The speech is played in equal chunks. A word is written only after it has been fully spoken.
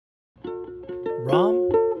Rom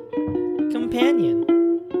Companion.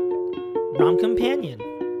 Rom Companion.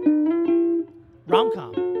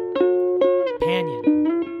 Rom-com.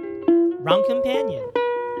 Panion. Rom Companion.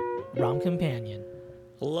 Rom Companion.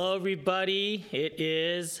 Hello, everybody. It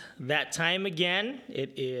is that time again.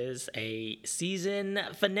 It is a season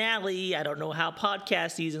finale. I don't know how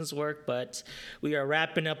podcast seasons work, but we are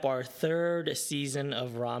wrapping up our third season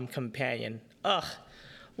of Rom Companion. Ugh,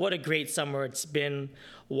 what a great summer it's been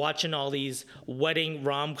watching all these wedding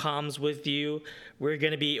rom-coms with you. We're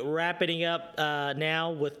going to be wrapping up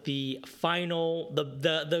now with the final,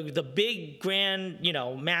 the big grand,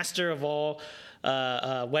 master of all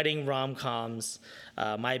wedding rom-coms,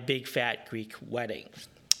 My Big Fat Greek Wedding.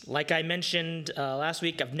 Like I mentioned last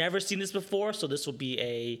week, I've never seen this before, so this will be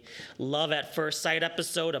a love at first sight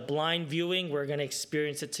episode, a blind viewing. We're going to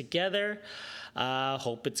experience it together.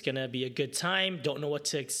 Hope it's going to be a good time. Don't know what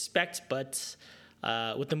to expect, but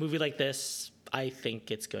with a movie like this, I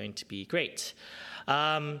think it's going to be great.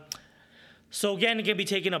 So again, I'm going to be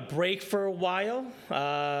taking a break for a while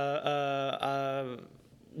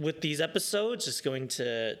with these episodes. Just going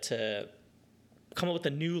to come up with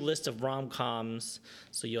a new list of rom-coms,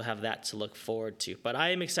 so you'll have that to look forward to. But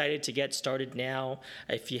I am excited to get started now.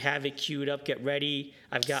 If you have it queued up, get ready.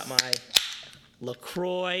 I've got my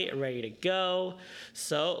LaCroix ready to go.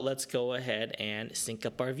 So let's go ahead and sync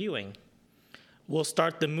up our viewing. We'll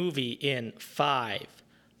start the movie in 5,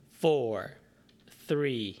 4,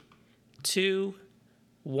 3, 2,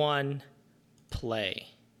 1, play.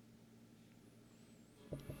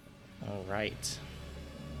 All right.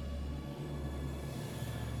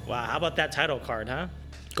 Wow, how about that title card, huh?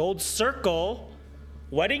 Gold circle,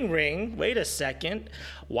 wedding ring. Wait a second.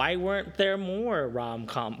 Why weren't there more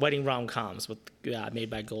wedding rom-coms made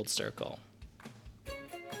by Gold Circle?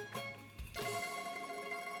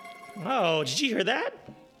 Oh, did you hear that?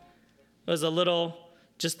 It was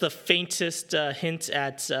just the faintest hint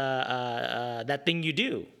at That Thing You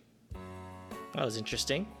Do. That was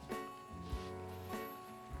interesting.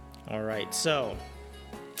 All right, so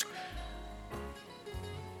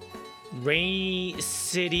Rainy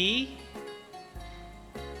City.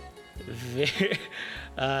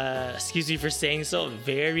 Excuse me for saying so.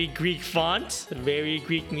 Very Greek font, very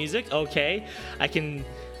Greek music. Okay,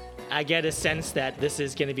 I get a sense that this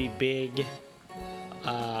is going to be big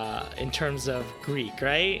in terms of Greek,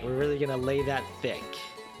 right? We're really going to lay that thick.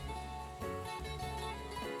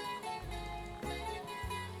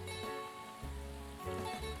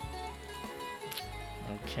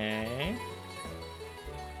 Okay.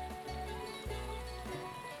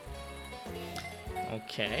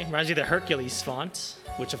 Okay. Reminds me of the Hercules font,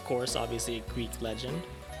 which of course, obviously a Greek legend.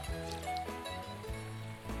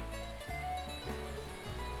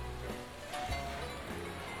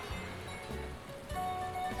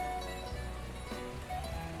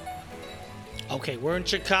 Okay, we're in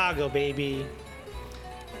Chicago, baby.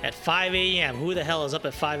 At 5 a.m. Who the hell is up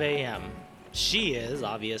at 5 a.m.? She is,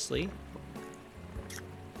 obviously.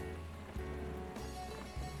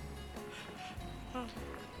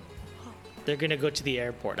 They're gonna go to the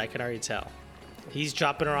airport. I can already tell. He's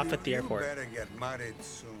dropping her off at the airport. You better get married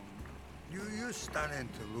soon. You're starting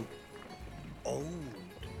to look old.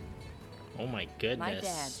 Oh my goodness. My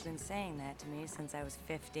dad's been saying that to me since I was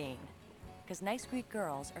 15. Because nice Greek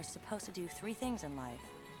girls are supposed to do 3 things in life: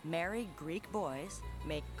 marry Greek boys,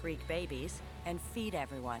 make Greek babies, and feed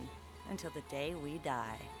everyone until the day we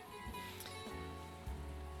die.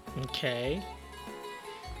 Okay.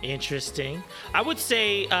 Interesting. I would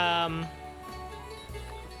say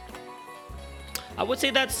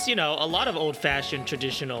that's, a lot of old-fashioned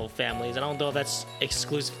traditional families. I don't know if that's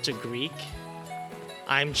exclusive to Greek.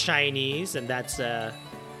 I'm Chinese, and that's a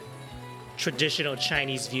traditional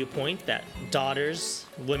Chinese viewpoint that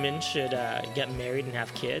women should get married and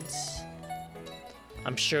have kids.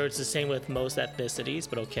 I'm sure it's the same with most ethnicities,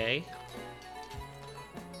 but okay.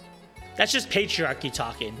 That's just patriarchy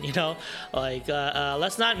talking, Like,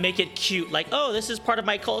 let's not make it cute, like, oh, this is part of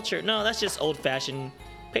my culture. No, that's just old-fashioned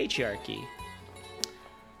patriarchy.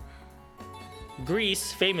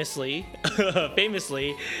 Greece, famously, one of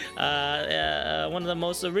the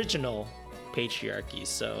most original patriarchies,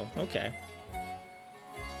 so, okay.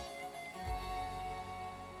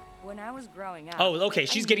 When I was growing up, Oh, okay,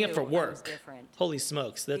 she's getting up for I was work. different. Holy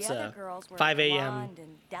smokes, that's The other a girls were 5 a.m. blonde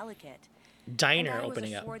and delicate. diner and I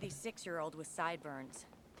opening was a up. swarthy 6-year-old with sideburns.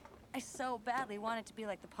 I so badly wanted to be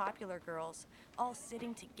like the popular girls, all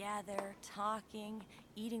sitting together, talking,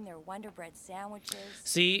 eating their Wonder Bread sandwiches.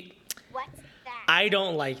 See, What's that? I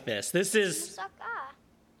don't like this. This is Moussaka.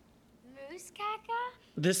 Moussaka?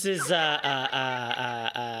 This is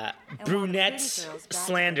And brunettes while the pretty girls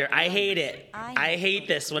slander. I graduate hate first, it. I I have hate to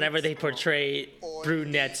this go to whenever they Greek school. portray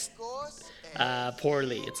brunettes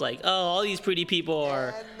poorly. It's like, oh, all these pretty people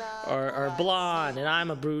are blonde, and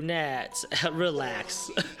I'm a brunette.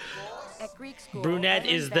 Relax. At Greek school, Brunette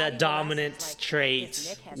everyone is the valued dominant lessons like, trait. if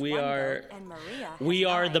Nick has We one are- vote and Maria we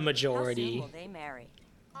has are 9, the how majority. soon will they marry?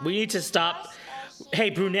 We need to stop.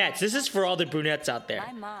 Hey, brunettes. This is for all the brunettes out there.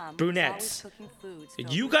 My mom Brunettes. was always cooking foods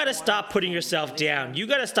filled You with gotta warm stop putting and yourself delicious down. You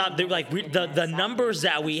gotta stop the numbers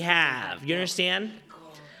that we have. You understand?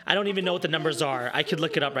 I don't even know what the numbers are. I could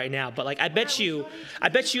look it up right now, but like I bet you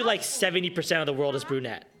like 70% of the world is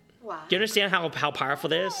brunette. Do you understand how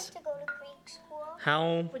powerful it is? To go to Greek school?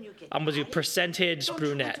 How I'm gonna do percentage Don't you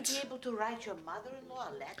want brunette. to be able to write your mother-in-law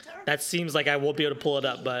a letter? That seems like I won't be able to pull it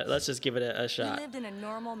up, but let's just give it a We shot. lived in a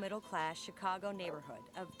normal middle-class Chicago neighborhood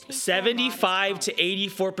of tasteful, 75 modest to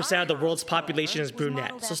homes. 84% of the world's population is Was modeled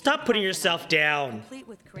brunette. So after stop the putting Parthenon, yourself down. complete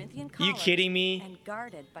with Corinthian You columns kidding me? and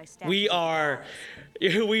guarded by We statues of are,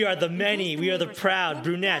 gods. we are the many. We are the proud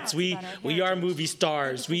brunettes. We are movie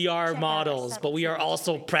stars. We are models, but we are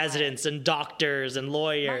also presidents and doctors and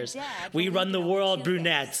lawyers. We run the world,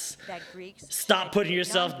 brunettes. Stop putting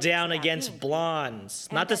yourself down against blondes.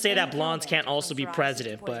 Not to say that blondes can't also be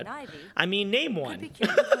president, but I mean, name one.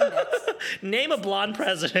 Name a blonde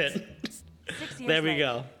president. There we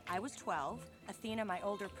go. I was 12. Athena, my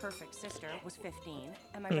older perfect sister, was 15,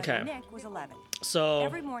 and my Okay. brother Nick was 11. So,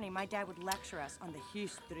 Every morning, my dad would lecture us on the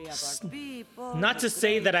history of our people. not to the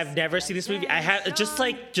say that I've greats, never the seen this movie. I have just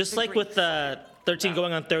like with 13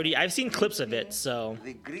 going on 30. I've seen clips of it, so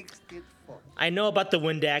The Greeks did first. I know about the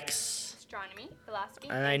Windex, Astronomy, philosophy.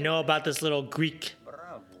 and I know about this little Greek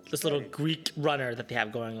runner that they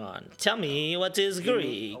have going on. Tell me, what is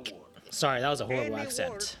Greek? Sorry, that was a horrible Any accent.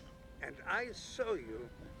 word, and I show you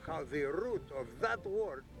how the root of that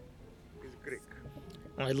word is Greek.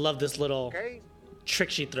 I love this little Okay? trick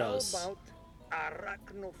she How throws. about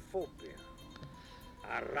arachnophobia?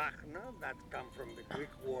 Arachna, that come from the Greek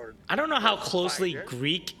word. I don't know how closely spider,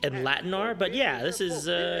 Greek and Latin are, but yeah, this is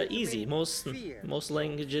easy. Most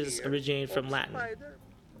languages Fear originate from of Latin. spider.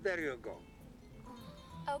 There you go.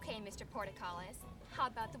 Okay, Mr. Portocalis. How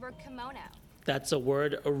about the word kimono? That's a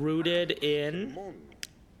word rooted in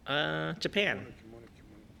Kimono. Japan.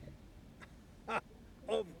 Ha,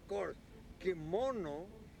 of course, kimono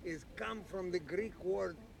is come from the Greek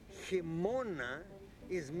word himona,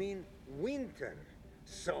 is mean winter.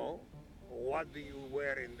 So, what do you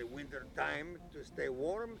wear in the winter time to stay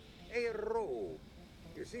warm? A robe.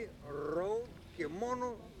 You see, robe,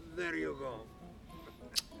 kimono, there you go.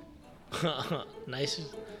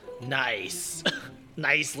 Nice.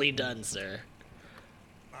 Nicely done, sir.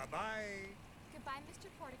 Bye-bye. Goodbye, Mr.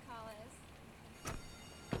 Portocalis.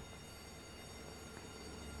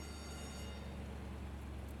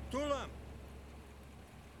 Tulam.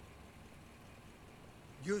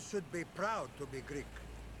 You should be proud to be Greek.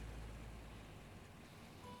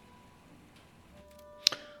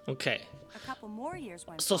 Okay. A couple more years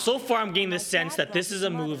went So by, far I'm getting and the my sense dad that this brought is a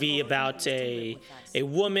his mother movie over about to live a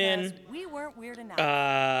with us woman because we weren't weird enough.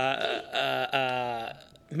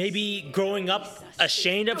 maybe growing up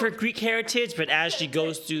ashamed of her Greek heritage, but as she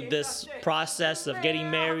goes through this process of getting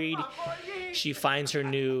married, she finds her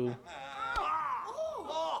new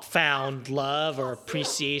found love or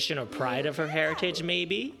appreciation or pride of her heritage,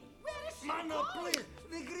 maybe. Mano, please.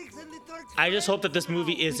 The Greeks and the Turks. I just hope that this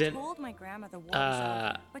movie We isn't told my grandma the war was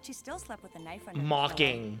over, but she still slept with a knife under her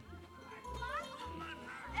mocking,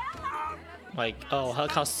 like, oh,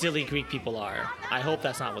 look how silly Greek people are. I hope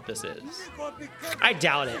that's not what this is. I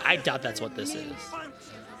doubt it. I doubt that's what this is.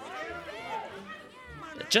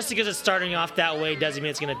 Just because it's starting off that way doesn't mean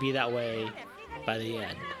it's going to be that way by the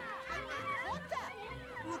end.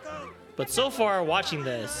 But so far, watching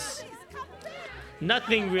this,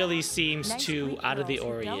 nothing really seems Nice too Greek out of the girls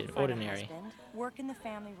who don't find a ordinary. husband work in the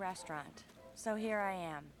family restaurant. So here I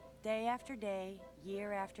am, day after day,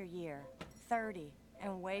 year after year, 30,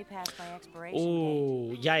 and way past my expiration date.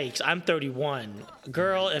 Ooh, yikes. I'm 31.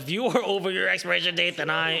 Girl, if you are over your expiration date, then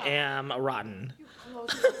I am rotten.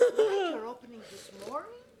 You're opening this morning?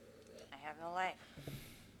 I have no life.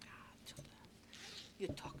 You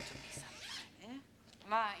talk to me sometime, eh?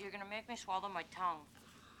 Ma, you're gonna make me swallow my tongue.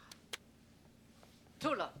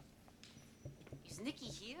 Tula, is Nikki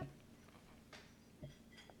here?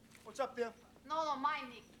 What's up there? No, my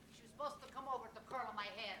Nick. She was supposed to come over to curl my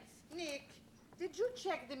hairs. Nick, did you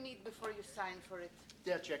check the meat before you signed for it?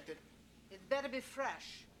 Yeah, checked it. It better be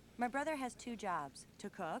fresh. My brother has 2 jobs, to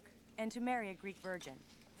cook and to marry a Greek virgin.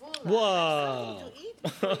 Voila, Whoa. something to eat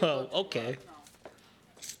before you go to Okay. work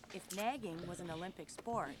now. If nagging was an Olympic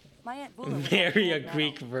sport, my Aunt Bula would have Marry a gold medal.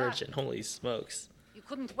 Greek virgin. Holy smokes. You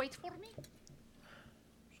couldn't wait for me?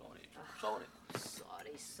 Sorry.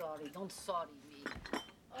 Sorry. Don't sorry me.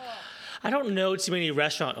 I don't know too many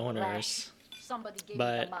restaurant owners. Somebody gave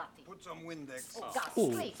But- me the mati. Put some Windex. Oh, God,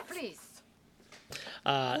 Ooh. please.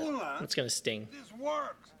 It's gonna sting. This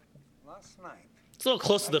works. Last night, It's a little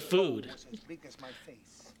close to the food. was as big as my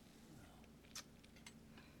face.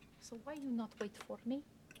 So why you not wait for me?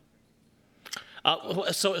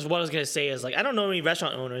 So what I was gonna say is like I don't know any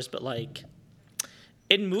restaurant owners, but like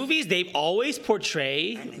in movies they always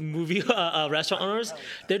portray restaurant owners.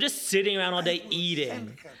 They're just sitting around all day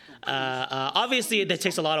eating. Obviously, it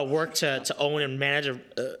takes a lot of work to own and manage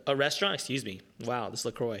a restaurant. Excuse me. Wow, this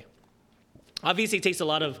LaCroix. Obviously, it takes a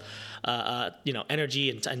lot of energy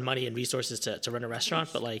and money and resources to run a restaurant.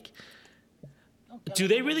 But like, do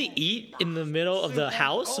they really eat in the middle of the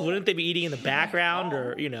house? Wouldn't they be eating in the background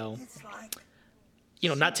or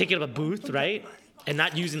not taking up a booth, right? And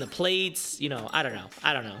not using the plates. I don't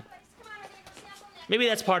know. Maybe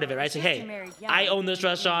that's part of it, right? It's like, hey, I own this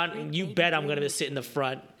restaurant, and you bet I'm gonna sit in the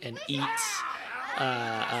front and eat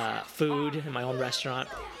food in my own restaurant.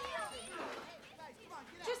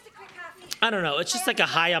 I don't know. It's just like a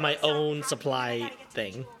high on my own supply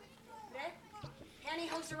thing.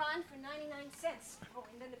 Pantyhose are on for 99 cents. Oh,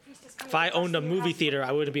 and then the priestess If I owned a movie theater,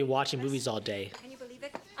 I wouldn't be watching movies all day. Can you believe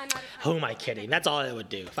it? I'm out of Who am I kidding? That's all I would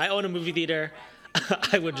do. If I owned a movie theater,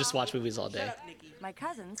 I would just watch movies all day. My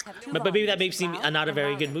cousins have two But maybe that volumes, makes me Ralph not a and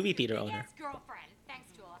very good Marvin. movie theater owner. Girlfriend. Thanks,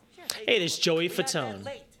 Tula. Hey, there's Joey Fatone.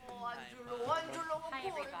 Hi,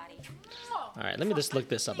 everybody. All right, let me just look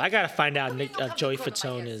this up. I gotta find out Joey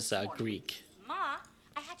Fatone is Greek. Ma,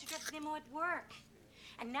 I had to dress Nemo at work.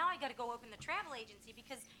 And now I gotta go open the travel agency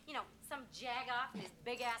because, some jag-off and his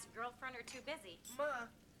big-ass girlfriend are too busy. Ma,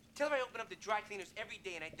 tell her I open up the dry cleaners every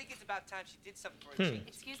day, and I think it's about time she did something for a change.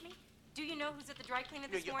 Excuse me? Do you know who's at the dry cleaner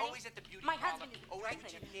You know, this you're morning? always at the beauty My parlor, husband is the always dry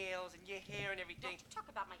with cleaner. your nails and your hair and everything. Don't talk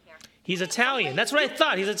about my hair. He's Italian. That's what I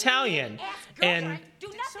thought. He's Italian. Ask And girlfriend, do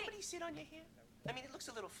Did nothing. somebody sit on your hair? I mean, it looks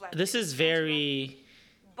a little flat. this is very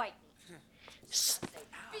Bite me.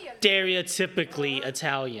 stereotypically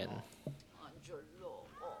Italian.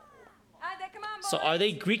 Come on, So are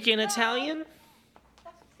they Greek and Italian?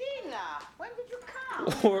 Tina, when did you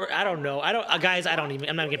come? Or I don't know. Guys, I'm not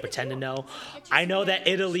even gonna pretend to know. I know that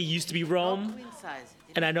Italy used to be Rome, Queen size.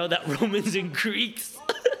 and I know that Romans and Greeks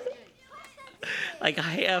like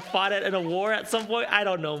I fought in a war at some point. I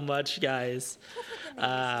don't know much, guys.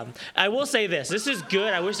 I will say this. This is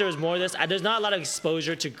good. I wish there was more of this. There's not a lot of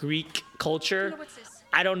exposure to Greek culture. What's this?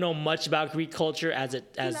 I don't know much about Greek culture as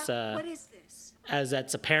What is this?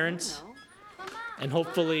 that's apparent. And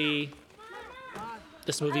hopefully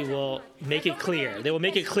this movie will make it clear. They will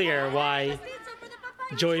make it clear why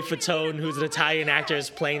Joey Fatone, who's an Italian actor, is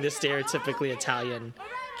playing this stereotypically Italian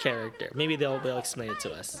character. Maybe they'll explain it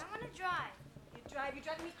to us. I want to drive. You're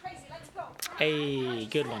driving me crazy. Let's go. Hey,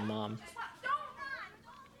 good one, Mom.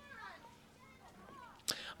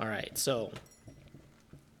 All right, so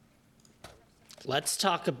let's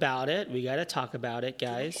talk about it. We got to talk about it,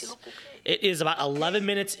 guys. It is about 11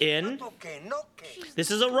 minutes in. Okay, no case.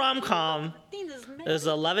 This is a rom-com. This is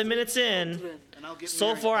 11 minutes in.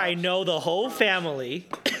 So far, I know the whole family.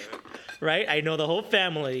 Right? I know the whole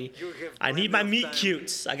family. I need my meet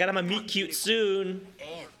cutes. I got my meet cute soon.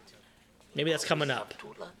 Maybe that's coming up.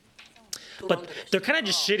 But they're kind of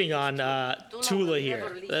just shitting on Tula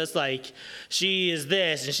here. It's like, she is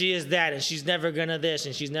this, and she is that, and she's never gonna this,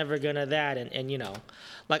 and she's never gonna that, and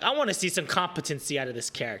like, I want to see some competency out of this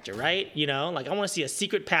character, right? Like, I want to see a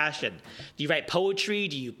secret passion. Do you write poetry?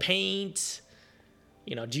 Do you paint?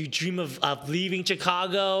 Do you dream of leaving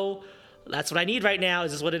Chicago? That's what I need right now.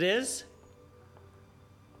 Is this what it is?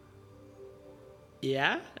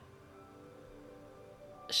 Yeah?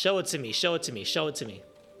 Show it to me. Show it to me. Show it to me.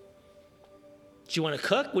 Do you want to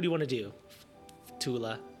cook? What do you want to do,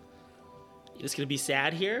 Tula? You just gonna be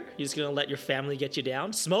sad here? You just gonna let your family get you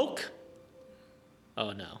down? Smoke?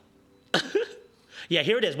 Oh no. Yeah,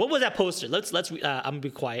 here it is. What was that poster? Let's. I'm gonna be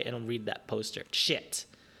quiet and I'll read that poster. Shit.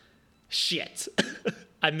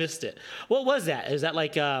 I missed it. What was that? Is that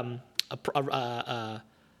like a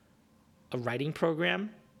writing program?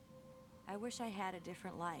 I wish I had a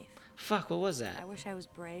different life. Fuck. What was that? I wish I was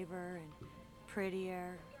braver and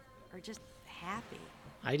prettier, or just happy.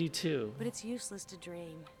 I do too. But it's useless to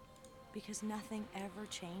dream, because nothing ever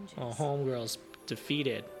changes. Oh, homegirl's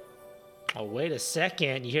defeated. Oh, wait a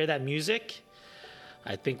second. You hear that music?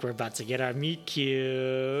 I think we're about to get our meet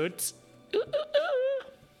cute. Ooh, ooh,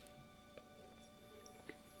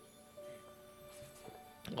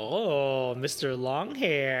 ooh. Oh, Mr.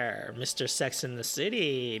 Longhair, Mr. Sex in the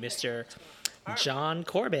City, Mr. John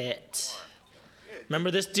Corbett.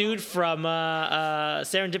 Remember this dude from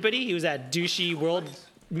Serendipity? He was that douchey world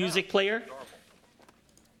music player.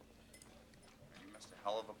 You missed a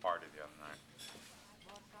hell of a party the other night.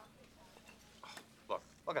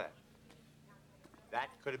 Look at that. That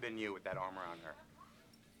could have been you with that arm around her.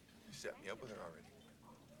 You set me up with her already.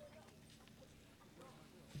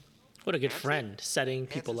 What a good friend, setting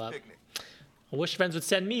people up. I wish friends would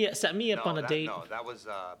set me up on a date. No, that was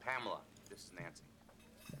Pamela. This is Nancy.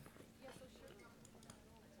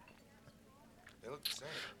 They look the same.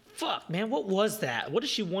 Fuck, man, what was that? What did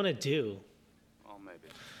she want to do? Oh, maybe.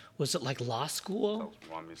 Was it like law school? So,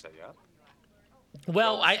 you want me to set you up?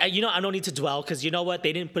 Well, I don't need to dwell because you know what?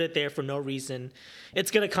 They didn't put it there for no reason. It's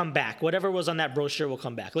gonna come back. Whatever was on that brochure will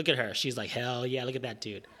come back. Look at her. She's like, hell yeah. Look at that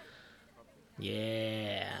dude.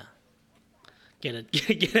 Yeah. Get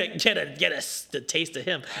a taste of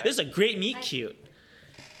him. This is a great meet cute.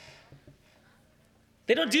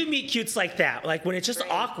 They don't do meet cutes like that. Like when it's just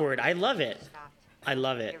awkward. I love it. I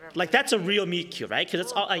love it. Like that's a real meet cute, right? Because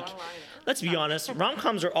it's all like, let's be honest,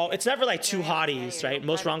 rom-coms are all. It's never like two hotties, right?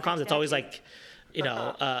 Most rom-coms, it's always like, you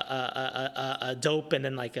know, a dope and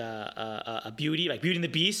then like a beauty, like Beauty and the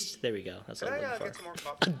Beast. There we go. That's what I'm looking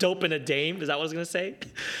for. A dope and a dame. Is that what I was gonna say?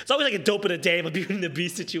 It's always like a dope and a dame, a Beauty and the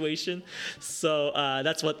Beast situation. So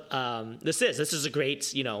that's what this is. This is a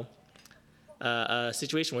great, you know,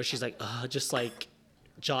 situation where she's like, just like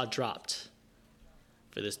jaw dropped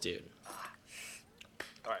for this dude.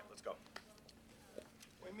 All right, let's go.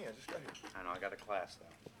 Wait a minute, I just got here. I know, I got a class,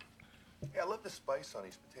 though. Hey, I love the spice on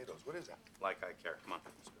these potatoes. What is that? Like I care. Come on,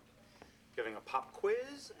 let's go. Giving a pop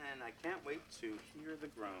quiz, and I can't wait to hear the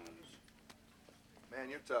groans.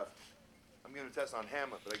 Man, you're tough. I'm giving a test on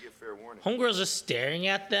Hamlet, but I get fair warning. Homegirl's just staring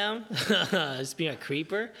at them, just being a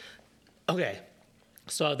creeper. Okay,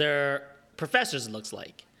 so they're professors, it looks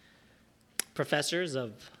like. Professors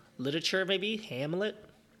of literature, maybe? Hamlet?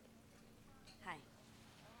 Hi.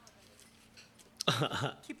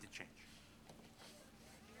 Keep the change.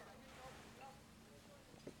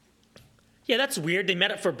 Yeah, that's weird. They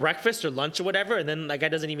met up for breakfast or lunch or whatever, and then that guy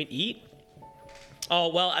doesn't even eat. Oh,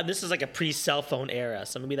 well, this is like a pre-cell phone era,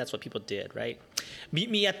 so maybe that's what people did, right?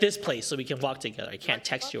 Meet me at this place so we can walk together. I can't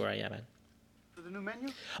text you where I am, man. For the new menu?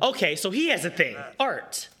 Okay, so he has a thing.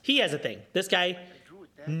 Art. He has a thing. This guy,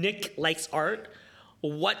 Nick, likes art.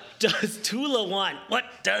 What does Tula want? What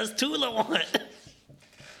does Tula want?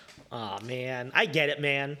 Aw, man. I get it,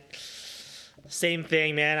 man. Same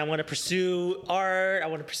thing, man. I want to pursue art. I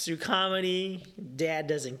want to pursue comedy. Dad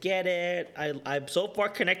doesn't get it. I'm so far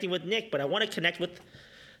connecting with Nick, but I want to connect with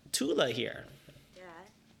Tula here.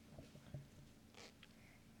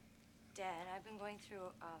 Dad, I've been going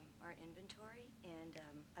through our inventory, and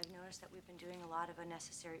I've noticed that we've been doing a lot of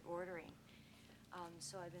unnecessary ordering.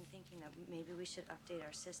 So I've been thinking that maybe we should update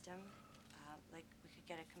our system. Like we could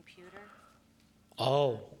get a computer.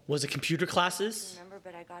 Oh, was it computer classes? Remember,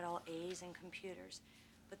 but I got all A's in computers.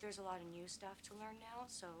 But there's a lot of new stuff to learn now,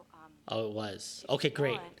 so Oh, it was. Okay,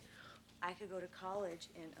 great. I could go to college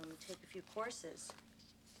and take a few courses.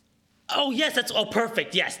 Oh, yes, that's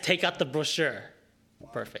perfect. Yes, take out the brochure.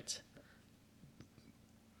 Perfect.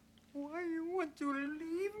 Why you want to leave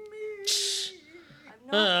me? So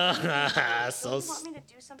so you want me to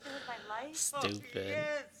do something with my life? stupid. Oh,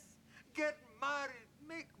 yes. Get married.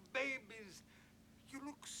 Make babies. You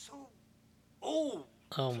look so old.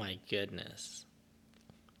 Oh my goodness.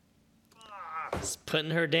 Just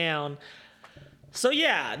putting her down. So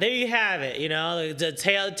yeah, there you have it. You know, the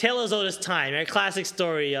tale as old as time. Right? Classic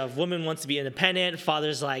story of woman wants to be independent.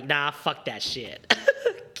 Father's like, nah, fuck that shit.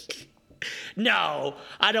 No,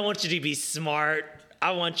 I don't want you to be smart.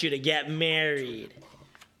 I want you to get married.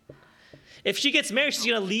 If she gets married, she's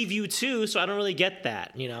gonna leave you too. So I don't really get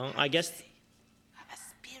that. You know, I guess.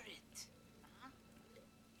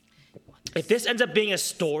 If this ends up being a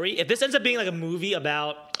story, if this ends up being like a movie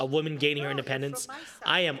about a woman gaining her independence,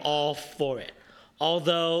 I am all for it.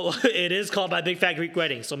 Although it is called My Big Fat Greek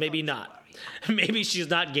Wedding, so maybe not. Maybe she's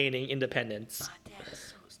not gaining independence. Dad is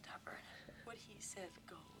so stubborn. What he says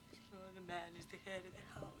goes. The man is the head of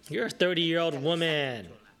the house. You're a 30-year-old woman,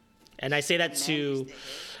 and I say that to.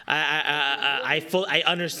 I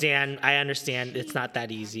understand. I understand. It's not that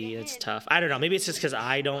easy. It's tough. I don't know. Maybe it's just because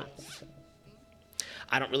I don't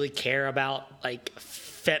really care about like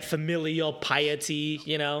familial piety,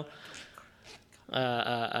 you know.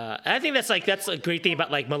 I think that's a great thing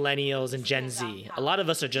about like millennials and Gen Z. A lot of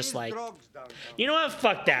us are just like, you know what?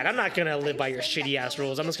 Fuck that. I'm not gonna live by your shitty ass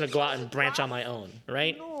rules. I'm just gonna go out and branch on my own,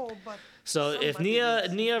 right? No, but So if Nia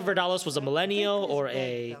Vardalos was a millennial or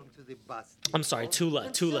a, I'm sorry,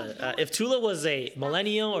 Tula. If Tula was a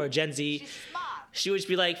millennial or a Gen Z, she would just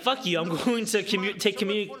be like, "Fuck you! I'm going to take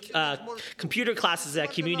computer classes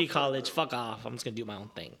at community college. Fuck off! I'm just gonna do my own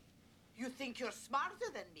thing." You think you're smarter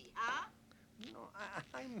than me, huh? No,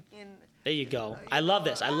 I mean... There you go. I love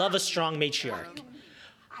this. I love a strong matriarch.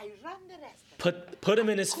 I run the restaurant. Put him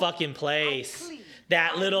in his fucking place.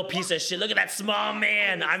 That little piece of shit. Look at that small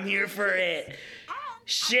man. I'm here for it.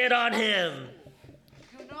 Shit on him.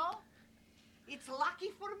 You know, it's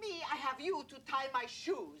lucky for me I have you to tie my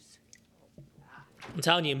shoes. I'm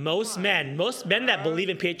telling you, most men that believe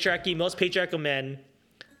in patriarchy, most patriarchal men,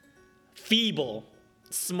 feeble,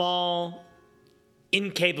 small,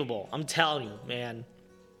 incapable. I'm telling you, man.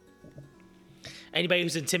 Anybody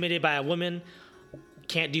who's intimidated by a woman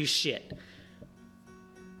can't do shit.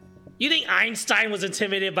 You think Einstein was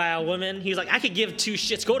intimidated by a woman? He's like, I could give two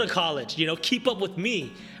shits, go to college, you know, keep up with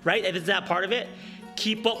me, right? Is that part of it?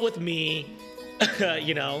 Keep up with me,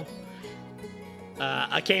 you know.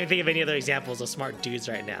 I can't even think of any other examples of smart dudes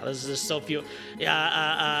right now. There's just so few.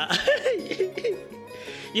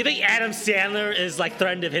 You think Adam Sandler is like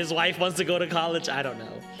threatened if his wife wants to go to college? I don't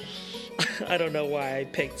know. I don't know why I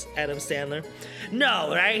picked Adam Sandler.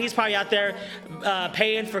 No, right? He's probably out there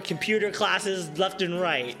paying for computer classes left and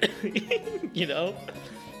right. You know?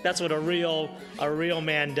 That's what a real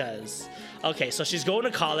man does. Okay, so she's going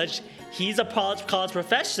to college. He's a college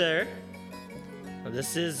professor.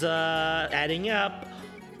 This is adding up.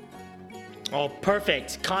 Oh,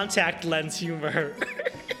 perfect. Contact lens humor.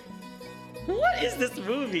 What is this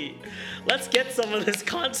movie? Let's get some of this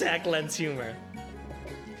contact lens humor.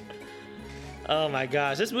 Oh my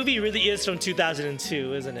gosh, this movie really is from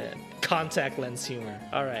 2002, isn't it? Contact lens humor.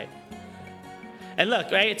 All right. And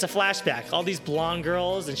look, right? It's a flashback. All these blonde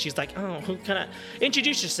girls, and she's like, "Oh, who can I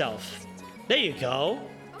introduce yourself?" There you go.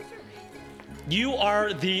 You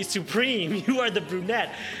are the supreme. You are the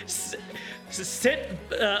brunette. Sit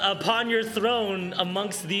upon your throne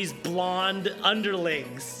amongst these blonde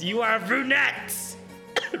underlings. You are brunettes,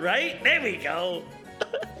 right? There we go.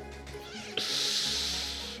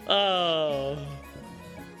 Oh,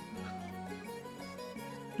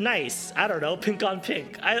 nice. I don't know, pink on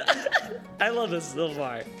pink. I love this so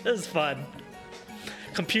far. This is fun.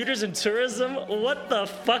 Computers and tourism? What the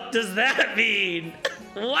fuck does that mean?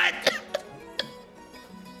 What?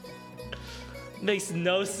 Makes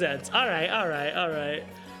no sense. All right.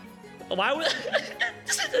 Why would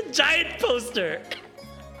this is a giant poster,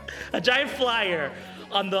 a giant flyer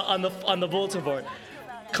on the bulletin board?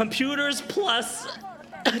 Computers plus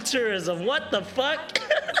tourism. What the fuck?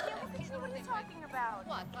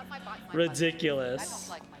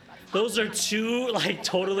 Ridiculous. Those are two like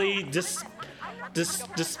totally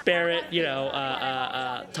disparate, you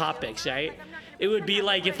know, topics, right? It would be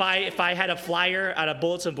like if I had a flyer on a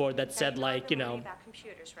bulletin board that said like, you know,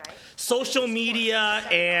 social media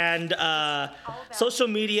and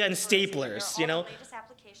staplers, you know.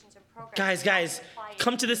 Guys,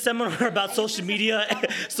 come to this seminar about social media and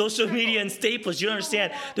staplers. You don't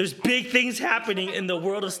understand. There's big things happening in the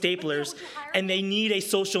world of staplers, and they need a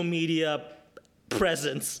social media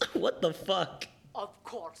presence. What the fuck? Of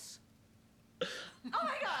course. Oh my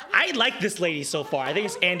God. I like this lady so far. I think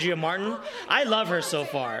it's Andrea Martin. I love her so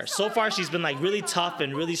far. So far, she's been like really tough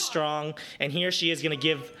and really strong. And here she is gonna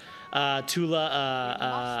give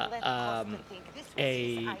Tula a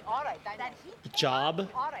job.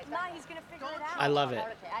 I love it.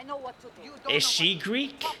 Is she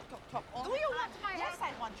Greek? Do you want my help?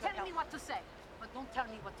 Tell me what to say, but don't tell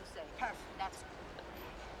me what to say. Perfect. That's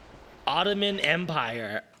Ottoman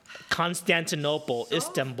Empire, Constantinople,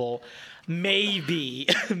 Istanbul. Maybe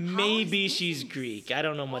she's Greek. I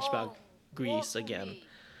don't know much about Greece again.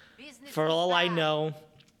 For all I know,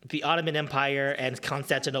 the Ottoman Empire and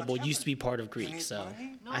Constantinople used to be part of Greece, so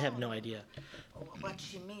I have no idea. What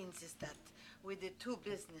she means is that with the two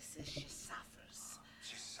businesses, she suffers.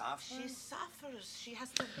 She suffers. She has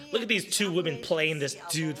to be. Look at these two women playing this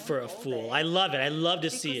dude for a fool. I love it. I love to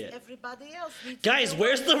see it. Guys,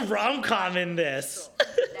 where's the rom-com in this?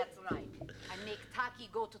 That's right. I make Taki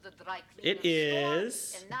go to the dry cleaner. It is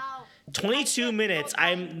store, and now 22 minutes.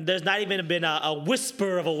 There's not even been a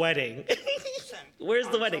whisper of a wedding. Where's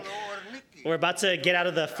the wedding? We're about to get out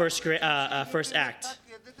of the first act.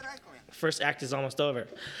 First act is almost over.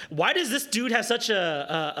 Why does this dude have such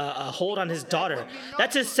a hold on his daughter?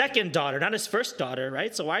 That's his second daughter, not his first daughter,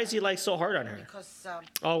 right? So why is he like so hard on her?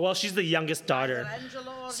 Oh, well, she's the youngest daughter.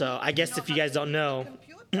 So I guess if you guys don't know,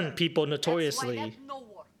 people notoriously,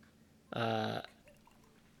 when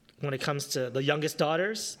it comes to the youngest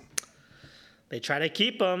daughters, They try to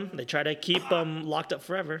keep him. They try to keep him locked up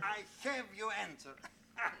forever. I have your answer.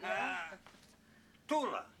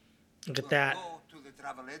 Tula. Look at that. Go to the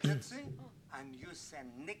travel agency and you send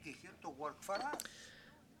Nikki here to work for us.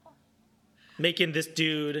 Making this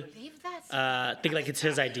dude think like it's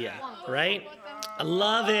his idea, right? I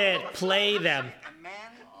love it. Play them.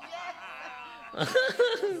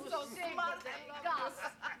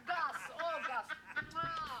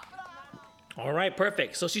 All right,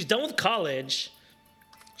 perfect. So she's done with college.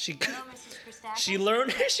 She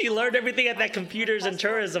learned everything at that computers and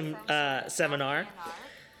tourism seminar.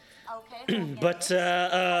 But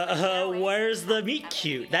where's the meet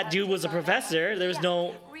cute? That dude was a professor. There's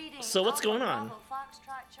no. So what's going on?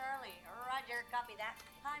 Foxtrot Charlie. Roger, copy that.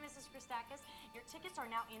 Hi, Mrs. Christakis. Your tickets are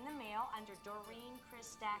now in the mail under Doreen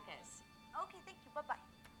Christakis. Okay, thank you. Bye-bye.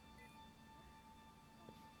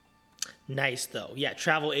 Nice though. Yeah,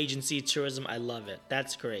 travel agency, tourism. I love it.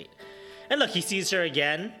 That's great. And look, he sees her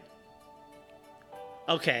again.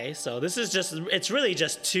 Okay, so this is just. It's really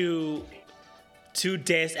just two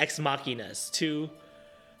Deus Ex Machinas,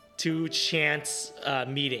 two chance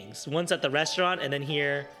meetings. One's at the restaurant, and then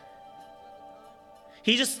here.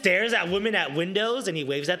 He just stares at women at windows and he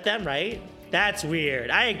waves at them, right? That's weird.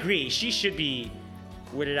 I agree. She should be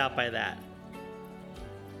weirded out by that.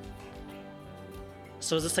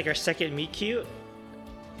 So is this like our second meet cute?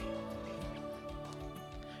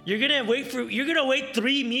 You're gonna wait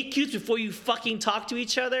 3 meet cutes before you fucking talk to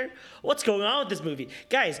each other? What's going on with this movie?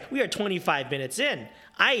 Guys, we are 25 minutes in.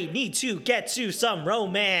 I need to get to some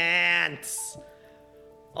romance.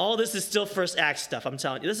 All this is still first act stuff, I'm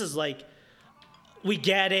telling you. This is like, we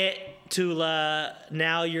get it, Tula.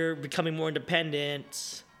 Now you're becoming more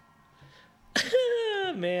independent.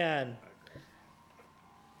 Man.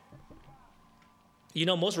 You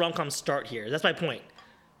know, most rom-coms start here. That's my point.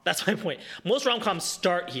 Most rom-coms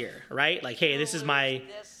start here, right? Like, hey, this is my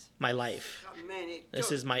life.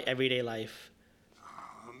 This is my everyday life.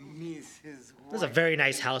 This is a very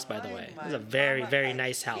nice house, by the way. This is a very, very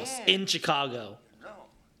nice house in Chicago.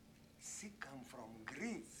 She come from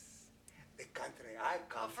Greece, the country I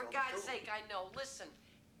come For from. God's sake, I know. Listen,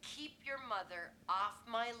 keep your mother off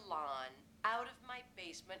my lawn, out of my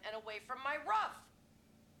basement, and away from my roof.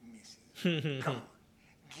 Mrs. Come on,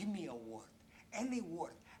 give me a word, any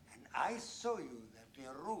word, and I show you that the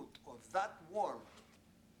root of that word.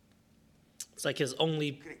 It's like his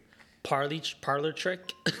only parlor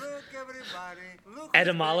trick. Look, everybody, look.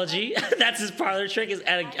 Etymology. That's his parlor trick, is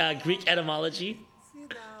Greek etymology. Sit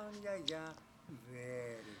down, yeah.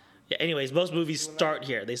 Very. Yeah, anyways, most movies start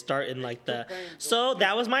here. They start in like the. So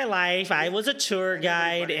that was my life. I was a tour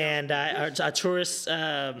guide and a tourist,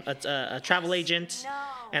 a travel agent,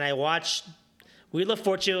 and I watched Wheel of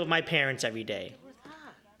Fortune with my parents every day.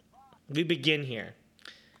 We begin here.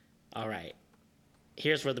 All right.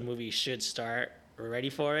 Here's where the movie should start. We're ready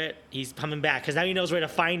for it. He's coming back because now he knows where to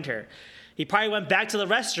find her. He probably went back to the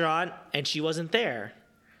restaurant and she wasn't there.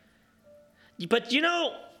 But you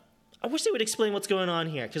know, I wish they would explain what's going on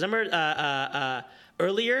here. Because I remember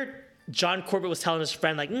earlier, John Corbett was telling his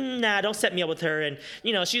friend, like, nah, don't set me up with her. And,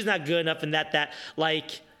 you know, she's not good enough and that.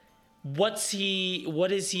 Like, what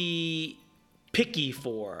is he picky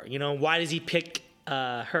for? You know, why does he pick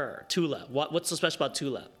her, Tula? What's so special about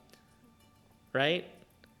Tula? Right?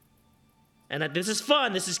 And this is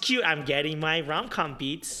fun. This is cute. I'm getting my rom-com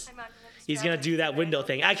beats. He's going to do that window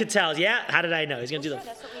thing. I could tell. Yeah? How did I know? He's going to do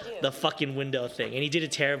the fucking window thing. And he did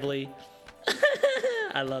it terribly.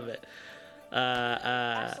 I love it.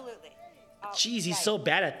 Absolutely. Jeez, he's so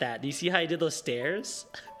bad at that. Do you see how he did those stairs?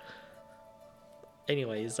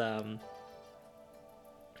 Anyways, yeah,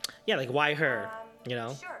 like, why her? You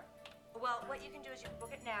know? Sure. Well, what you can do is you can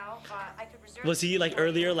book it now. I could reserve. Was he like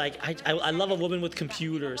earlier? Like, I love a woman with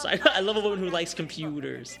computers. I love a woman who likes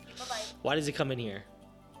computers. Why does he come in here?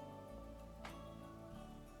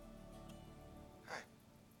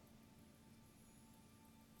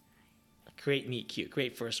 Great meet cute.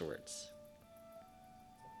 Great first words.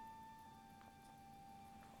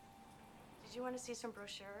 Did you want to see some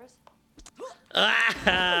brochures?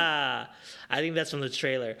 Ah, I think that's from the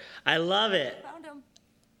trailer. I love it. Found them.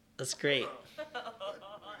 That's great. Look at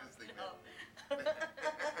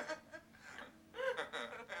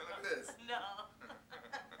this. No.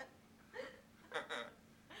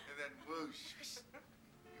 And then whoosh.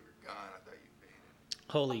 You were gone. I thought you faded.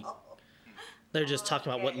 Holy. They're just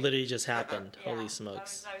talking about what literally just happened. Holy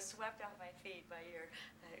smokes. I was swept off my feet by your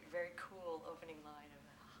very cool opening line of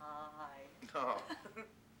hi. Oh.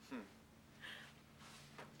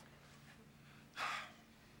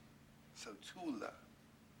 So Tula.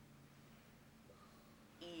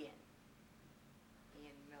 Ian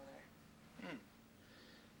Miller.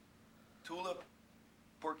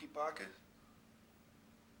 vodkas?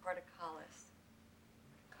 Portocalis.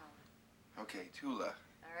 Okay, Tula.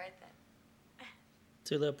 All right then.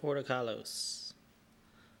 Tula Portocalos.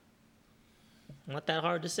 Not that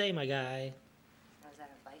hard to say, my guy. Was that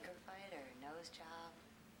a biker fight or a nose job?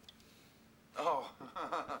 Oh.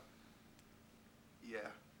 Yeah.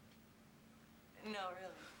 No,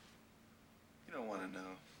 really. You don't want to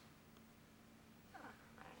know.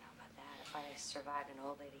 I don't know about that. If I survived an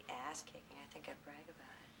old lady ass kicking, I think I'd brag about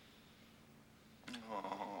it.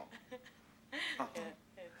 Oh.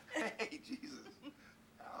 Hey, Jesus.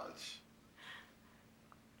 Ouch.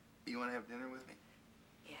 You want to have dinner with me?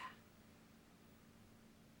 Yeah.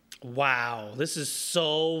 Wow, this is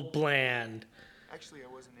so bland. Actually, I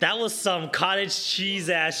wasn't. That was some cottage cheese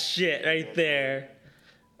ass shit right there.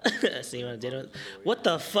 So you want to dinner? What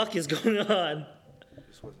the fuck is going on?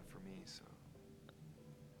 This wasn't for me, so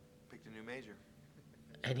picked a new major.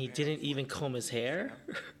 And he didn't even comb his hair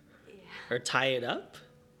Yeah. or tie it up.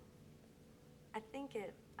 I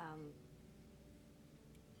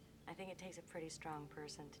think it takes a pretty strong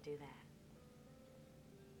person to do that.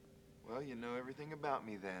 Well, you know everything about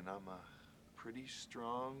me then. I'm a pretty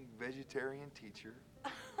strong vegetarian teacher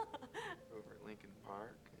over at Lincoln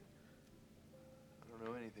Park. I don't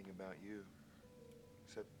know anything about you,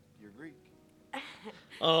 except you're Greek.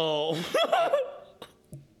 Oh.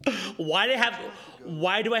 Why do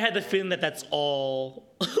I have the feeling that that's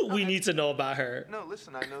all we need to know about her? No,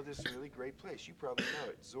 listen, I know this really great place. You probably know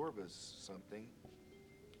it. Zorba's something.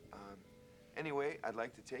 Anyway, I'd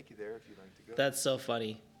like to take you there if you'd like to go. That's so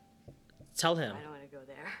funny. Tell him. I don't want to go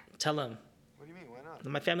there. Tell him. What do you mean? Why not?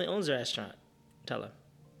 My family owns a restaurant. Tell him.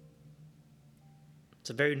 It's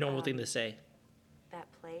a very normal thing to say.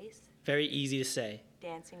 That place? Very easy to say.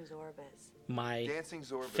 Dancing Zorba's. My Dancing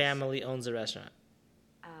Zorba's. family owns a restaurant.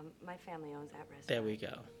 My family owns that restaurant. There we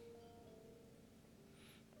go.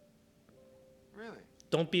 Really?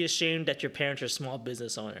 Don't be ashamed that your parents are small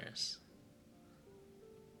business owners.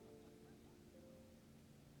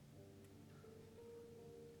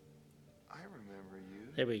 I remember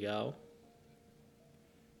you. There we go.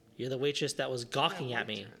 You're the waitress that was gawking at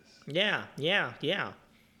me. Yeah. Seating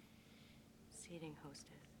hostess,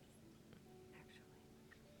 actually.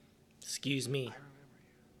 Excuse me.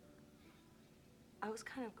 I was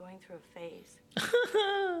kind of going through a phase.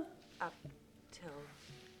 Up till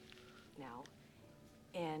now.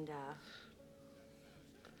 And,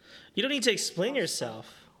 You don't need to explain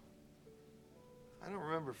yourself. I don't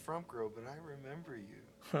remember Frump Girl, but I remember you.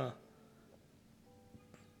 Huh.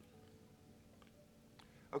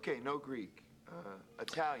 Okay, no Greek.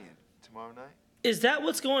 Italian. Tomorrow night? Is that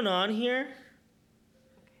what's going on here?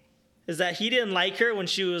 Is that he didn't like her when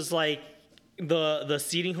she was like the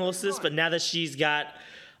seating hostess, but now that she's got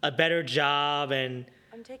a better job and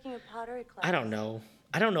I'm taking a pottery class. I don't know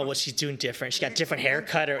what she's doing different. She got different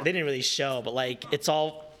haircut, or they didn't really show, but like it's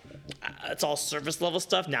all surface level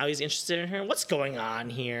stuff. Now he's interested in her. What's going on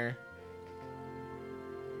here?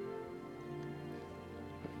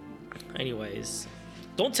 Anyways,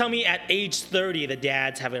 don't tell me at age 30 the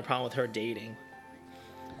dad's having a problem with her dating.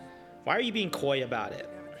 Why are you being coy about it?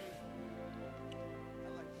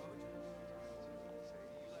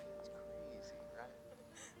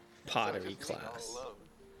 Pottery class.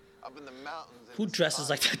 Up in the mountains. Who dresses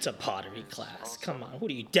like that to pottery class? Come on, who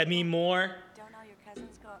are you, Demi Moore? Don't all your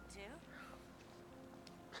cousins go up too?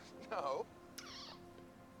 No.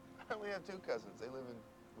 I only have two cousins. They live in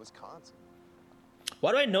Wisconsin.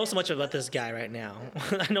 Why do I know so much about this guy right now?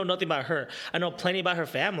 I know nothing about her. I know plenty about her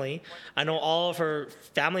family. I know all of her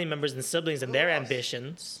family members and siblings and their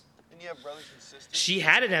ambitions. And you have brothers and sisters? She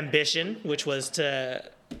had an ambition, which was to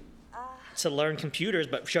learn computers,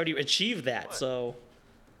 but she already achieved that, so...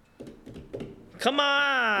 Come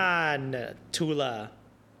on, Tula.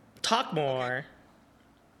 Talk more.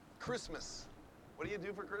 Christmas. What do you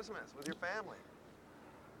do for Christmas with your family?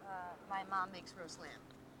 My mom makes roast lamb.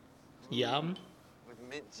 Yum. With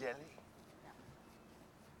mint jelly?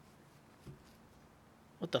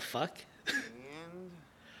 What the fuck? And...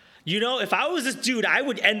 You know, if I was this dude, I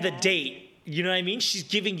would end the date. You know what I mean? She's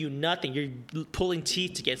giving you nothing. You're pulling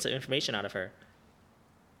teeth to get some information out of her.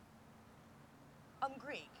 I'm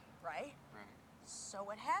Greek, right? So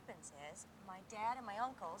what happens is, my dad and my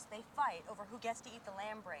uncles, they fight over who gets to eat the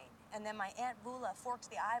lamb brain. And then my Aunt Vula forks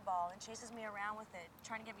the eyeball and chases me around with it,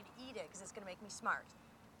 trying to get me to eat it because it's going to make me smart.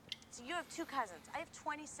 So you have two cousins. I have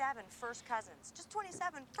 27 first cousins. Just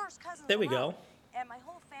 27 first cousins There we alone. go. And my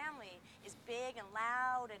whole family is big and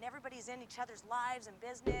loud, and everybody's in each other's lives and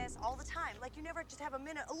business all the time. Like, you never just have a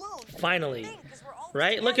minute alone. Finally. Think, 'cause we're all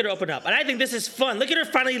Right? Look at her open up. And I think this is fun. Look at her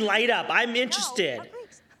finally light up. I'm interested.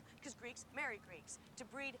 Because Greeks marry Greeks to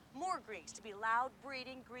breed more Greeks to be loud,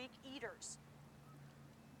 breeding Greek eaters.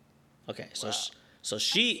 Okay, so I'm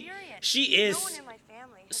she serious. is No one in my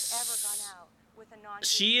family has ever gone out with a non.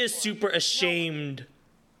 she is super ashamed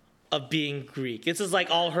of being Greek. This is like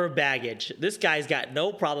all her baggage. This guy's got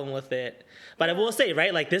no problem with it. But I will say,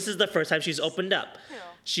 right, like this is the first time she's opened up.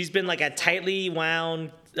 She's been like a tightly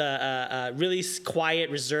wound, really quiet,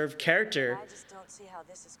 reserved character I just don't see how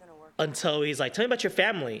this is gonna work. until he's like, tell me about your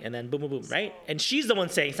family, and then boom, boom, boom, right? And she's the one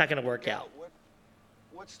saying it's not gonna work out.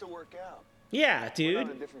 What's to work out? Yeah, We're dude.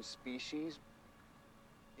 not a different species.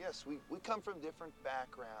 Yes, we come from different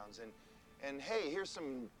backgrounds, and hey, here's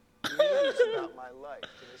some news about my life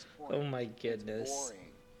to this point. Oh my It's goodness.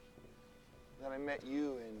 boring. Then I met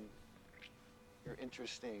you, and you're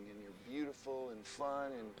interesting, and you're beautiful and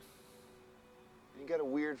fun, and you got a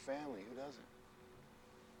weird family. Who doesn't?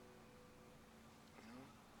 You know?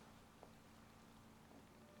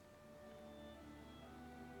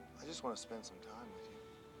 I just want to spend some time with you.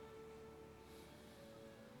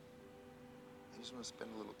 I just want to spend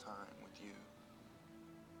a little time with you.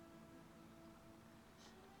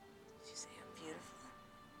 Did you say I'm beautiful?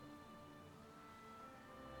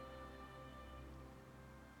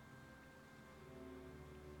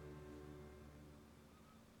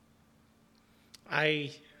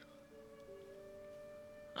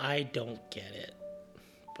 I don't get it,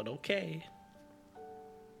 but okay.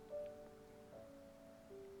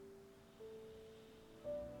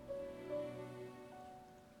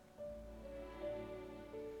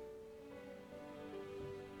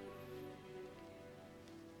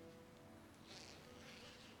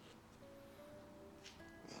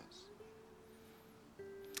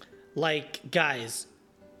 Like, guys,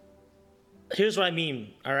 here's what I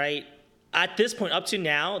mean, all right? At this point, up to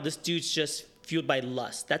now, this dude's just fueled by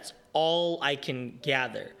lust. That's all I can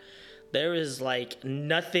gather. There is, like,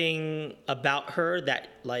 nothing about her that,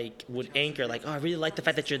 like, would anchor, like, oh, I really like the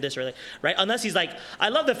fact that you're this, or like, right? Unless he's like, I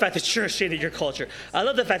love the fact that you're ashamed of your culture. I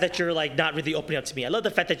love the fact that you're, like, not really opening up to me. I love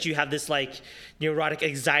the fact that you have this, like, neurotic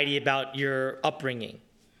anxiety about your upbringing.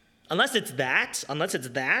 Unless it's that,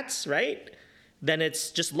 right? Then it's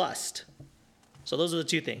just lust. So those are the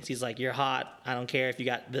two things. He's like, you're hot. I don't care if you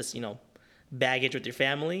got this, baggage with your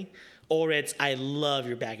family. Or it's, I love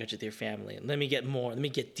your baggage with your family. Let me get more. Let me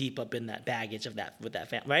get deep up in that baggage of that with that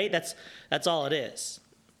family. Right? That's all it is.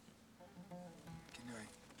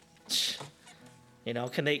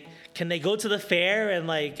 Can they go to the fair and,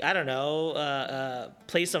 like, I don't know,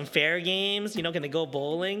 play some fair games? Can they go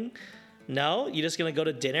bowling? No? You're just gonna go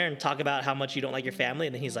to dinner and talk about how much you don't like your family,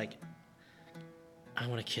 and then he's like, I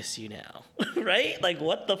want to kiss you now. Right? Like,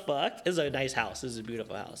 what the fuck? This is a nice house. This is a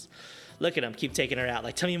beautiful house. Look at him. Keep taking her out.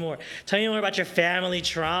 Like, tell me more. Tell me more about your family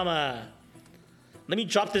trauma. Let me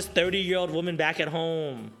drop this 30-year-old woman back at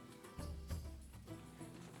home.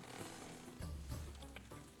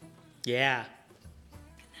 Yeah.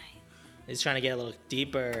 He's trying to get a little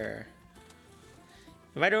deeper.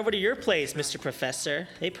 Invite her over to your place, Mr. Professor.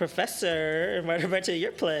 Hey, Professor. Invite her over to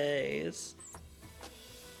your place.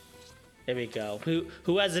 There we go.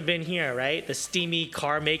 Who hasn't been here, right? The steamy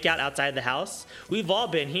car makeout outside the house. We've all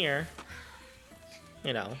been here.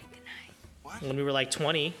 When we were like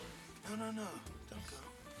 20. No. Don't go.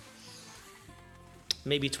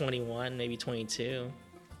 Maybe 21, maybe 22.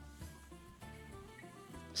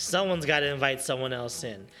 Someone's got to invite someone else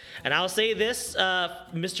in. And I'll say this,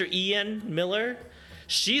 Mr. Ian Miller,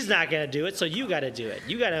 she's not going to do it, so you got to do it.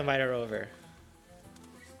 You got to invite her over.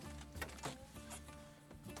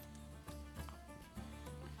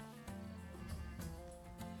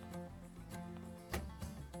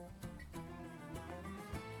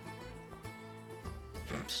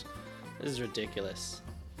 This is ridiculous.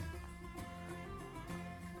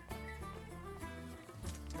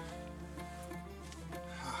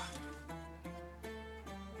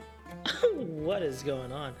 What is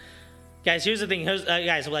going on? Guys, here's the thing.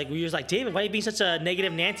 Guys, we were like, David, why are you being such a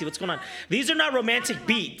negative Nancy? What's going on? These are not romantic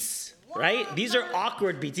beats, right? These are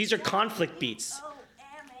awkward beats. These are conflict beats.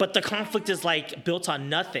 But the conflict is, like, built on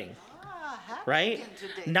nothing. Right?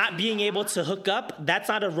 Not being able to hook up, that's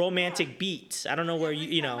not a romantic beat. I don't know where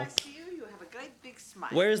you know.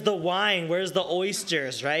 Where's the wine? Where's the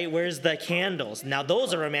oysters, right? Where's the candles? Now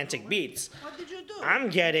those are romantic beats. What did you do? I'm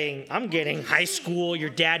getting high school, your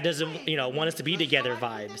dad doesn't, want us to be together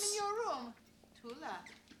vibes.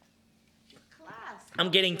 I'm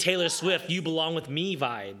getting Taylor Swift, you belong with me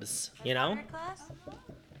vibes, Class?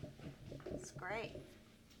 It's great.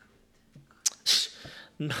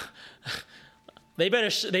 They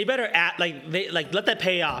better act let that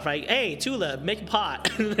pay off, right? Hey, Tula, make a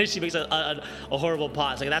pot. And then she makes a horrible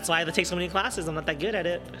pot. It's like, that's why I have to take so many classes. I'm not that good at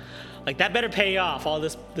it. Like, that better pay off, all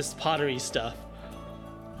this pottery stuff.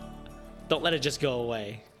 Don't let it just go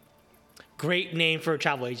away. Great name for a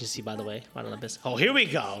travel agency, by the way. Olympus. Oh, here we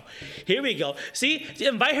go. Here we go. See,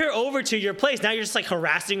 invite her over to your place. Now you're just like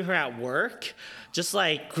harassing her at work. Just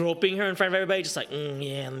like groping her in front of everybody. Just like,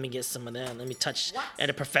 yeah, let me get some of that. Let me touch at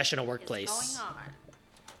a professional workplace. What's going on?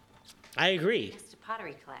 I agree. Mr.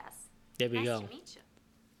 Pottery class. There we go. Nice to meet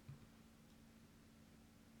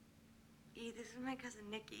you. E, this is my cousin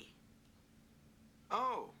Nikki.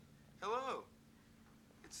 Oh, hello.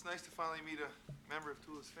 It's nice to finally meet a member of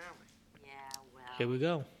Tula's family. Yeah, well. Here we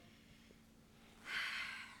go.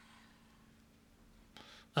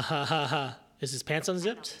 Is his pants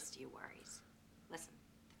unzipped? You worries. Listen,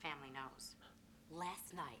 the family knows.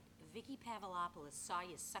 Last night, Vicky Pavlopoulos saw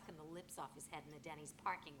you sucking the lips off his head in the Denny's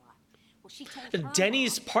parking lot. Well, she told her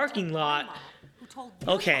Denny's mom, parking lot. who told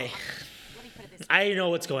your Okay. mom. Let me put it this way. I know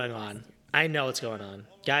what's going on. I know what's going on.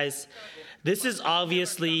 Guys, this is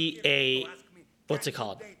obviously a, what's it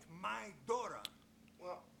called?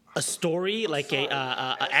 A story, like a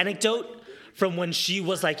anecdote from when she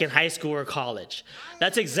was like in high school or college.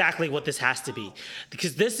 That's exactly what this has to be,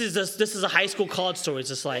 because this is a high school college story. It's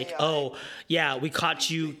just like, oh yeah, we caught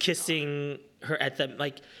you kissing her at the,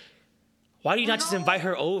 like, why do you not just invite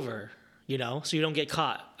her over, you know, so you don't get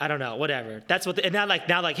caught? I don't know, whatever. That's what. And now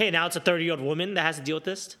like, hey, now it's a 30-year-old woman that has to deal with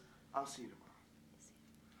this. I'll see you tomorrow.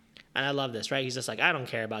 And I love this, right? He's just like, I don't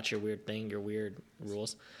care about your weird thing, your weird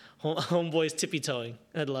rules. Homeboy's tippy-toeing.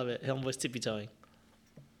 I love it. Homeboy's tippy-toeing.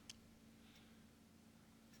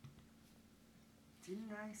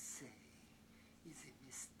 Didn't I say it's a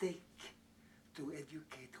mistake to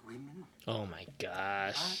educate women? Oh my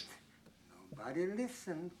gosh. But nobody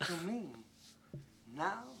listened to me.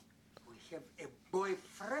 Now we have a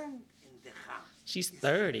boyfriend in the house. She's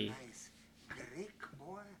 30. Nice Greek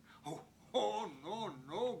boy. Oh,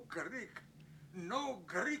 no Greek. No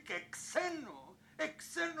Greek Xeno.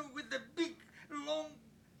 Xeno with the big, long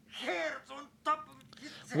hairs on top of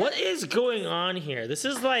his head. What is going on here? This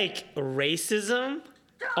is like racism,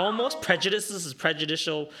 almost prejudice. This is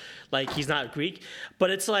prejudicial, like he's not Greek,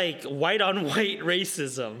 but it's like white on white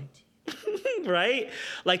racism, right?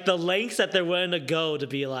 Like the lengths that they're willing to go to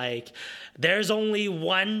be like, there's only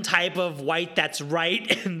one type of white that's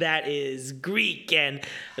right, and that is Greek. And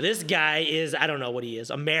this guy is, I don't know what he is,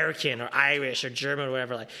 American or Irish or German or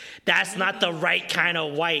whatever. Like, that's not the right kind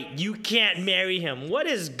of white. You can't marry him. What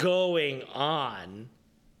is going on?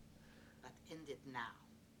 But end it now.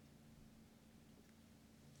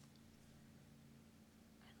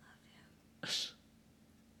 I love him.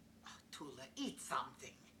 Oh, Tula, eat something.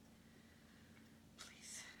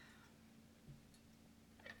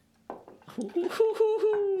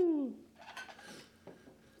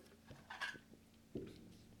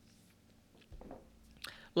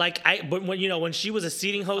 Like, but when she was a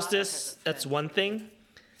seating hostess, that's one thing.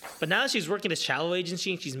 But now that she's working at a travel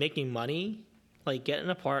agency and she's making money, like, get an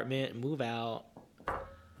apartment, move out.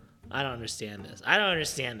 I don't understand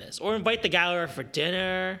this. Or invite the guy over for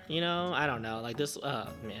dinner, you know? I don't know. Like this, oh,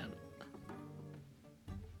 man.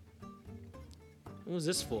 Who's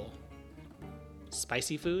this fool?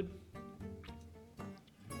 Spicy food?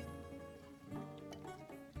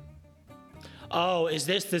 Oh, is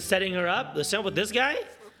this the setting her up? The set with this guy?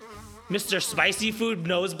 Mr. Spicy Food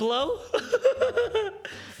Nose Blow?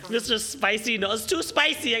 Mr. Spicy Nose. It's too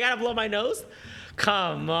spicy. I gotta blow my nose?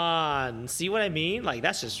 Come on. See what I mean? Like,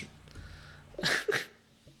 that's just...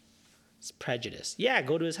 It's prejudice. Yeah,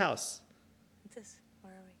 go to his house. What's this?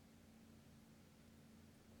 Where are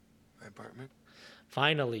we? My apartment?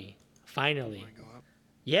 Finally. Wanna go up?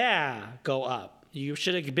 Yeah, go up. You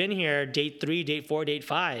should have been here date 3, date 4, date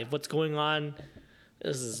 5. What's going on?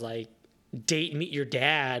 This is like date meet your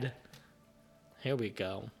dad. Here we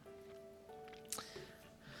go.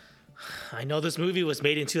 I know this movie was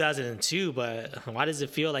made in 2002, but why does it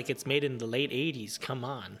feel like it's made in the late 80s? Come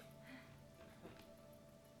on.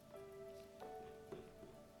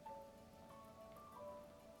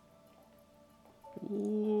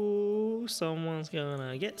 Ooh, someone's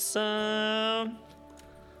gonna get some.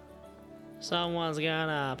 Someone's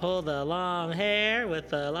gonna pull the long hair with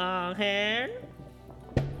the long hair.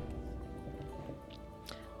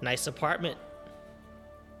 Nice apartment.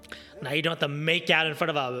 Now you don't have to make out in front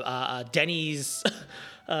of a Denny's,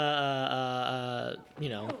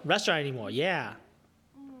 restaurant anymore. Yeah,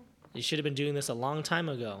 you should have been doing this a long time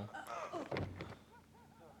ago.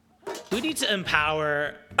 We need to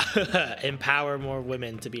empower more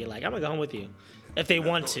women to be like, I'm gonna go home with you, if they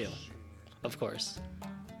want to, of course.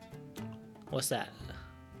 What's that?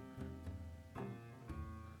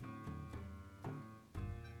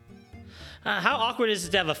 How awkward is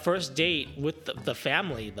it to have a first date with the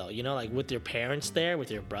family, though? You know, like with your parents there,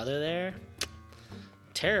 with your brother there?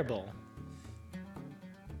 Terrible.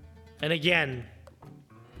 And again,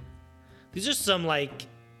 these are some, like,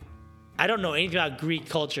 I don't know anything about Greek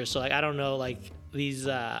culture, so, like, I don't know, like, these,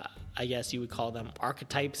 I guess you would call them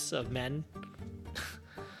archetypes of men.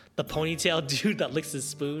 The ponytail dude that licks his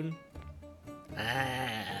spoon. All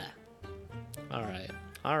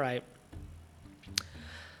right.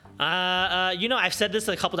 You know, I've said this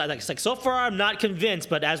a couple times. Like, so far I'm not convinced,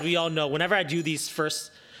 but as we all know, whenever I do these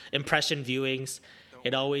first impression viewings,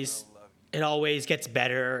 it always gets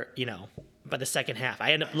better, you know, by the second half.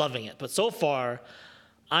 I end up loving it. But so far,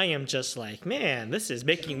 I am just like, man, this is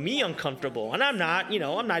making me uncomfortable. And I'm not, you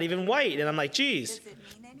know, I'm not even white. And I'm like, geez,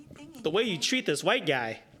 the way you treat this white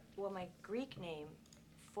guy. Well, my Greek name,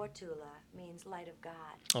 Fortula, means light of God.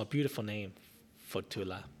 Oh, beautiful name,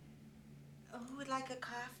 Fortula. Who would like a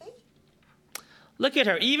coffee? Look at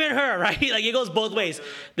her, even her, right? Like, it goes both ways.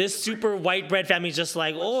 This super white bread family's just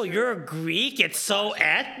like, oh, you're a Greek? It's so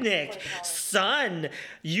ethnic. Son,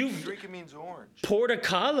 Greek means orange.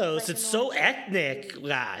 Portocalos, it's so ethnic.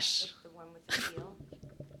 Gosh.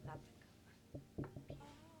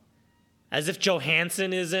 As if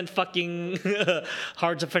Johansson isn't fucking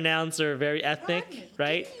hard to pronounce or very ethnic,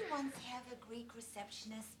 right? Didn't you once have a Greek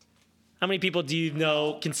receptionist? How many people do you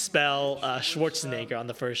know can spell Schwarzenegger on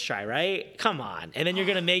the first try, right? Come on. And then you're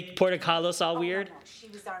going to make Portocalos all weird? No, she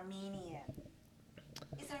was Armenian.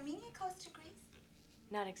 Is Armenia close to Greece?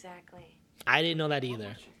 Not exactly. I didn't know that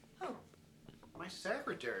either. Who? My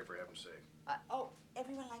secretary, for heaven's sake.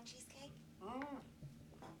 Everyone like cheesecake?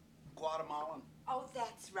 Guatemalan. Oh,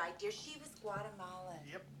 that's right, dear. She was Guatemalan.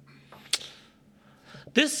 Yep.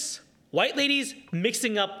 This white lady's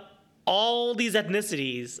mixing up all these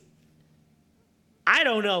ethnicities. I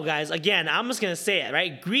don't know, guys. Again, I'm just gonna say it,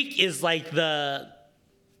 right? Greek is like the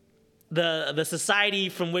society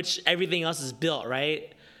from which everything else is built,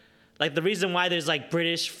 right? Like the reason why there's like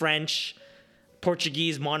British, French,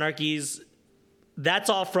 Portuguese monarchies, that's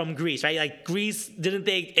all from Greece, right? Like Greece, didn't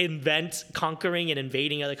they invent conquering and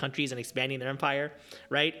invading other countries and expanding their empire,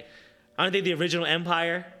 right? Aren't they the original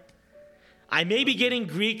empire? I may be getting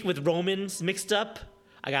Greek with Romans mixed up.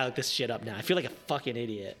 I gotta look this shit up now. I feel like a fucking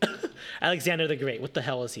idiot. Alexander the Great, what the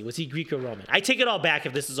hell is he? Was he Greek or Roman? I take it all back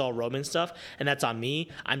if this is all Roman stuff, and that's on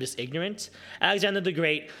me. I'm just ignorant. Alexander the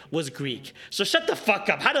Great was Greek. So shut the fuck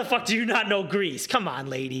up. How the fuck do you not know Greece? Come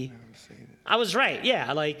on, lady. I was right,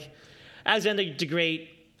 yeah. Like, Alexander the Great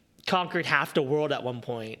conquered half the world at one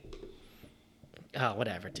point. Oh,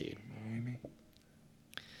 whatever, dude.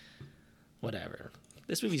 Whatever.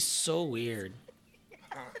 This movie's so weird.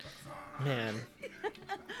 Man.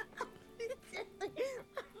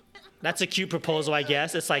 That's a cute proposal, I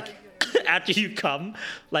guess. It's like, after you come,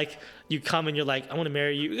 like, you come and you're like, I want to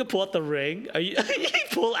marry you. You can pull out the ring. You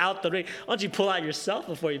pull out the ring. Why don't you pull out yourself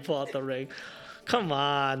before you pull out the ring? Come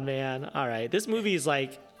on, man. All right. This movie is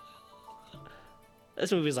like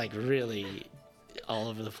really all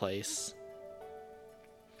over the place.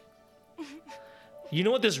 You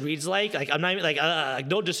know what this reads like? Like, I'm not even like,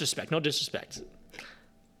 no disrespect.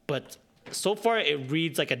 But so far it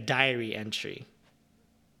reads like a diary entry.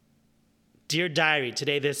 Dear diary,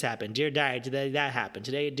 today this happened. Dear diary, today that happened.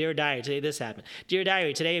 Dear diary, today this happened. Dear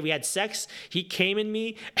diary, today we had sex. He came in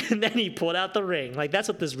me and then he pulled out the ring. Like, that's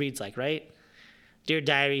what this reads like, right? Dear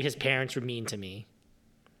diary, his parents were mean to me.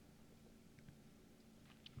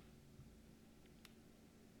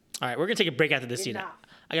 All right, we're going to take a break after this scene. I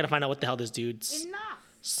got to find out what the hell this dude's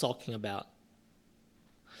sulking about.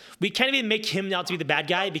 We can't even make him out to be the bad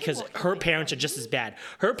guy because her parents are just as bad.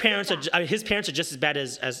 His parents are just as bad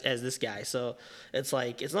as this guy. So it's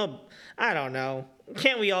like, it's no, I don't know.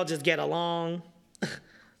 Can't we all just get along? They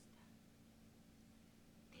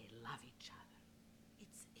love each other.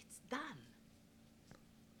 It's done.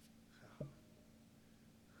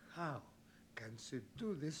 How can she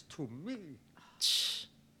do this to me?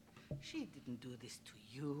 She didn't do this to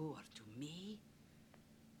you or to me.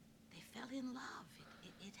 They fell in love.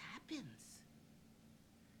 It happens.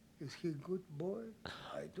 Is he a good boy?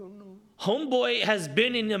 I don't know. Homeboy has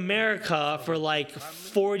been in America for like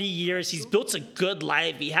 40 years. He's built a good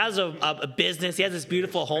life. He has a business. He has this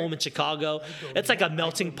beautiful home in Chicago. It's like a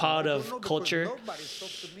melting pot of culture.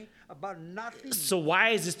 So why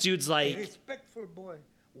is this dude's like... A respectful boy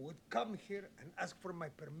would come here and ask for my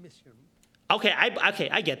permission. Okay,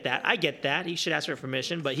 I get that. He should ask for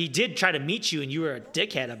permission, but he did try to meet you and you were a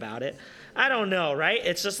dickhead about it. I don't know, right?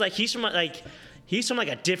 It's just like he's from like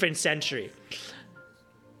a different century.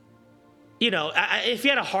 You know, if he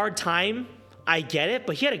had a hard time I get it,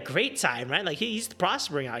 but he had a great time, right? Like he's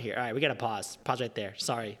prospering out here. All right, we gotta pause right there.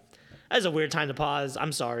 Sorry, that's a weird time to pause.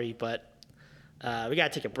 I'm sorry, but we gotta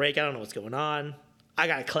take a break. I don't know what's going on. I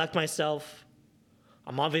gotta collect myself.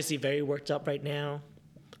 I'm obviously very worked up right now,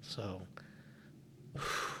 so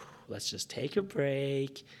let's just take a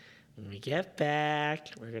break. When we get back,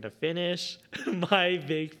 we're gonna finish My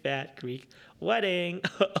Big Fat Greek Wedding.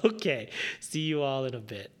 Okay, see you all in a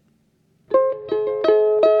bit.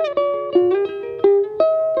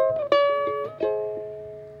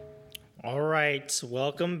 All right,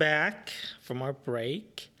 welcome back from our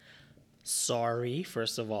break. Sorry,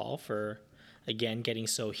 first of all, for, again, getting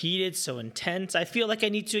so heated, so intense. I feel like I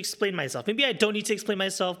need to explain myself. Maybe I don't need to explain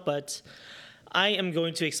myself, but I am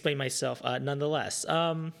going to explain myself nonetheless.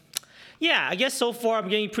 Yeah, I guess so far I'm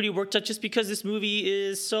getting pretty worked up just because this movie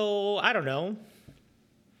is so, I don't know,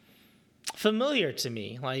 familiar to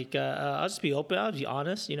me. Like, I'll just be open, I'll be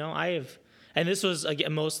honest, you know. I have, and this was,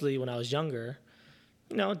 again, mostly when I was younger,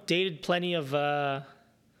 you know, dated plenty of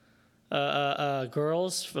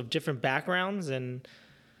girls of different backgrounds, and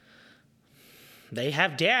they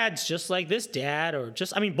have dads just like this dad, or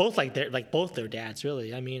just, I mean, both both their dads,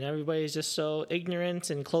 really. I mean, everybody's just so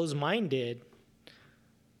ignorant and closed-minded,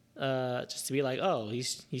 just to be like, oh,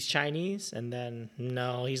 he's Chinese, and then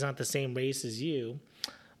no, he's not the same race as you.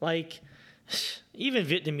 Like, even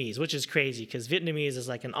Vietnamese, which is crazy because Vietnamese is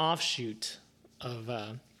like an offshoot of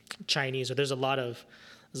Chinese, or there's a lot of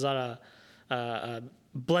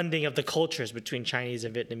blending of the cultures between Chinese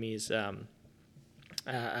and Vietnamese,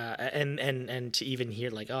 and to even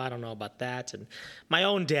hear like, oh, I don't know about that. And my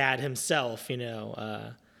own dad himself, you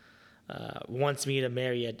know, wants me to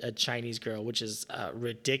marry a Chinese girl, which is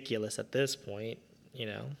ridiculous at this point. You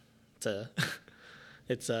know,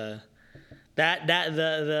 it's a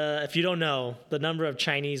if you don't know, the number of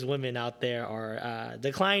Chinese women out there are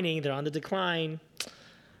declining. They're on the decline.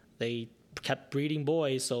 They kept breeding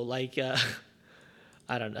boys, so like,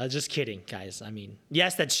 I don't know. Just kidding, guys. I mean,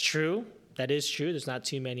 yes, that's true. That is true. There's not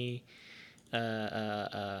too many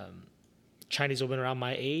Chinese women around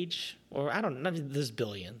my age, or I don't know. There's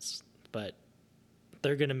billions, but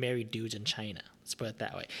they're gonna marry dudes in China. Let's put it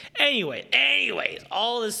that way. Anyways,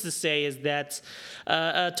 all this to say is that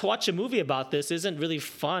to watch a movie about this isn't really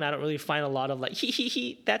fun. I don't really find a lot of like,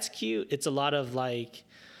 hee, that's cute. It's a lot of like,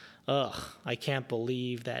 ugh, I can't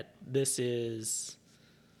believe that this is,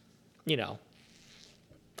 you know,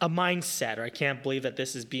 a mindset, or I can't believe that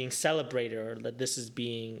this is being celebrated, or that this is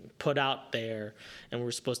being put out there, and we're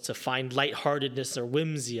supposed to find lightheartedness or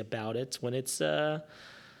whimsy about it when it's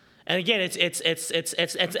and again,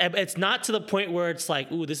 it's not to the point where it's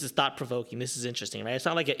like, ooh, this is thought provoking, this is interesting, right? It's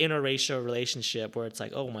not like an interracial relationship where it's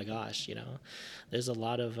like, oh my gosh, you know, there's a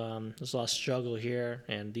lot of struggle here,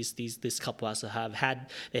 and this couple has to had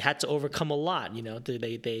to overcome a lot, you know.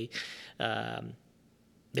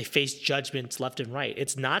 They face judgments left and right.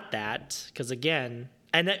 It's not that, because again,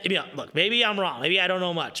 and you know, look, maybe I'm wrong, maybe I don't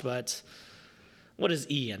know much, but what is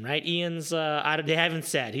Ian, right? Ian's they haven't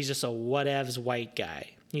said, he's just a whatevs white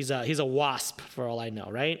guy. He's a wasp for all I know,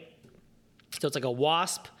 right? So it's like a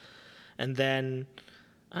wasp, and then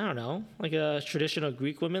I don't know, like a traditional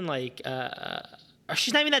Greek woman, like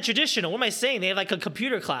she's not even that traditional. What am I saying? They have like a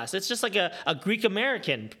computer class. It's just like a Greek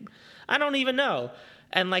American. I don't even know.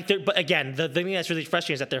 And like, but again, the thing that's really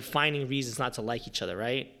frustrating is that they're finding reasons not to like each other,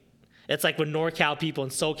 right? It's like when NorCal people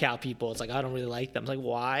and SoCal people, it's like, I don't really like them. It's like,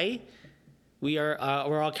 why? We're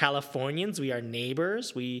all Californians. We are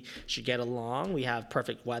neighbors. We should get along. We have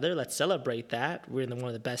perfect weather. Let's celebrate that. We're in one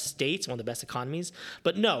of the best states, one of the best economies.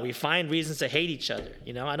 But no, we find reasons to hate each other.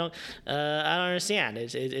 You know, I don't understand.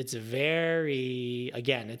 It's very,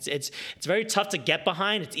 again, it's very tough to get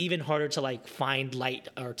behind. It's even harder to like find light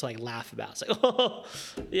or to like laugh about. It's like, oh,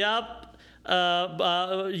 yep.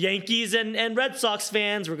 Yankees and Red Sox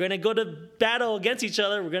fans, we're gonna go to battle against each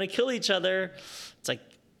other. We're gonna kill each other. It's like,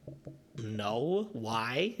 no,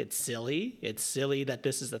 why? It's silly. It's silly that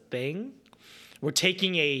this is a thing. We're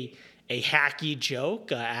taking a hacky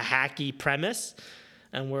joke, a hacky premise,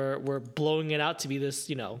 and we're blowing it out to be this,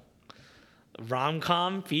 you know,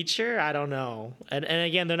 rom-com feature. I don't know. And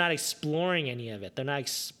again, they're not exploring any of it. They're not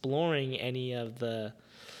exploring any of the,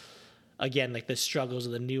 again, like the struggles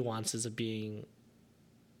or the nuances of being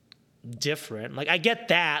different. Like, I get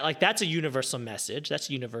that. Like, that's a universal message. That's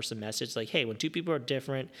a universal message. Like, hey, when two people are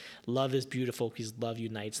different, love is beautiful because love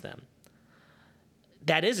unites them.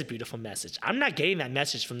 That is a beautiful message. I'm not getting that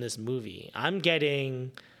message from this movie. I'm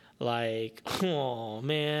getting like, oh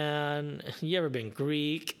man, you ever been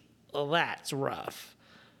Greek? Well, that's rough.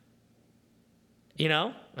 You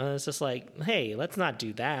know? And it's just like, hey, let's not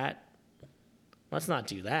do that. Let's not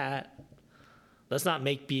do that. Let's not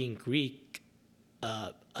make being Greek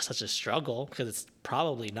such a struggle, because it's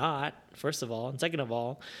probably not, first of all. And second of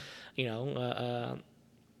all, you know,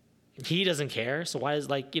 he doesn't care. So why is,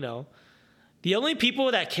 like, you know, the only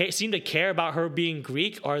people that seem to care about her being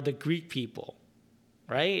Greek are the Greek people,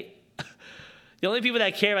 right? The only people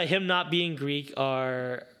that care about him not being Greek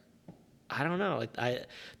are, I don't know, like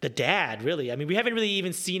the dad, really. I mean, we haven't really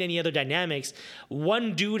even seen any other dynamics.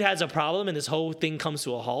 One dude has a problem and this whole thing comes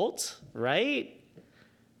to a halt, right?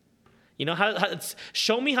 You know,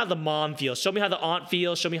 show me how the mom feels, show me how the aunt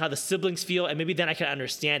feels, show me how the siblings feel, and maybe then I can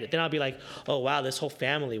understand it. Then I'll be like, oh wow, this whole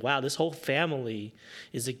family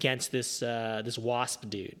is against this WASP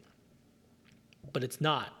dude. But it's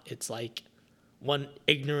not. It's like one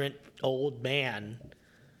ignorant old man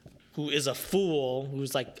who is a fool,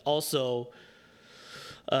 who's like also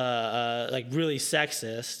like really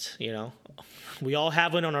sexist, you know. We all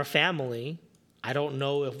have one on our family. I don't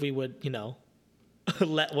know if we would, you know,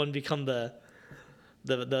 let one become the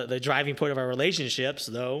driving point of our relationships,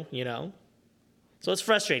 though, you know. So it's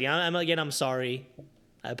frustrating. I'm sorry.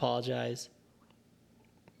 I apologize.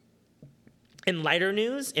 In lighter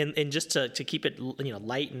news, and just to keep it, you know,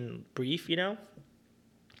 light and brief, you know,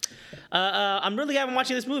 I'm really having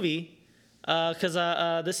watching this movie because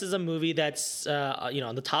this is a movie that's you know,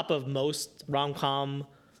 on the top of most rom-com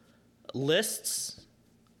lists.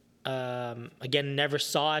 Again, never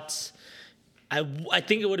saw it. I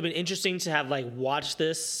think it would have been interesting to have like watched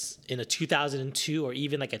this in a 2002 or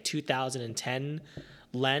even like a 2010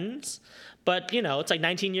 lens. But, you know, it's like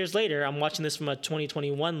 19 years later, I'm watching this from a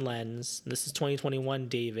 2021 lens. This is 2021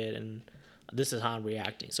 David, and this is how I'm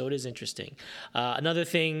reacting. So it is interesting. Another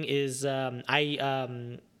thing is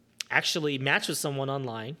I actually matched with someone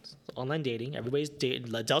online dating. Everybody's dating,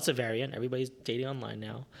 Delta variant. Everybody's dating online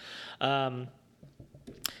now.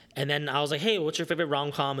 And then I was like, hey, what's your favorite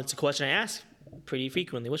rom-com? It's a question I ask pretty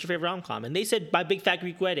frequently. What's your favorite rom-com? And they said My Big Fat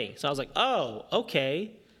Greek Wedding. So I was like, oh,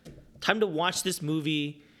 okay. Time to watch this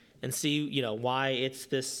movie and see, you know, why it's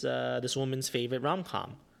this woman's favorite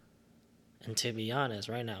rom-com. And to be honest,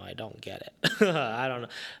 right now, I don't get it. I don't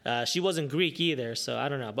know. She wasn't Greek either, so I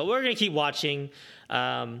don't know. But we're going to keep watching.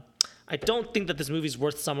 I don't think that this movie's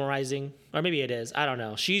worth summarizing. Or maybe it is. I don't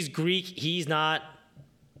know. She's Greek. He's not.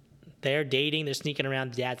 They're dating. They're sneaking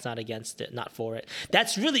around. Dad's not against it, not for it.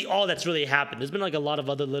 That's really all that's really happened. There's been like a lot of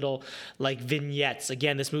other little like vignettes.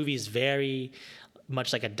 Again, this movie is very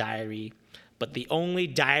much like a diary. But the only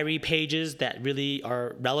diary pages that really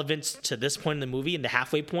are relevant to this point in the movie and the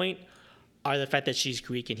halfway point are the fact that she's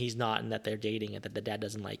Greek and he's not, and that they're dating and that the dad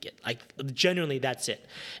doesn't like it. Like, genuinely, that's it.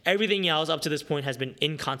 Everything else up to this point has been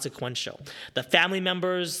inconsequential. The family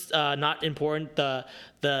members, not important.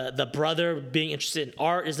 The brother being interested in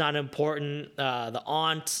art is not important. The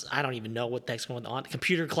aunt, I don't even know what the heck's going on with the aunt.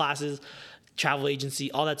 Computer classes, travel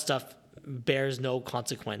agency, all that stuff bears no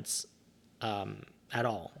consequence at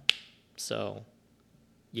all. So,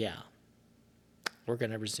 yeah. We're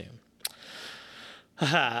going to resume.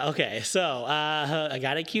 Okay, so I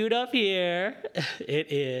got it queued up here.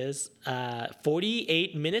 It is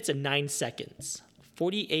 48 minutes and 9 seconds.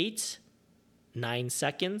 48, 9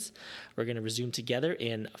 seconds. We're going to resume together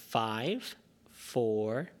in 5,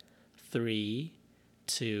 4, 3,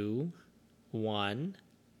 2, 1,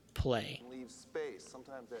 play. Leave space.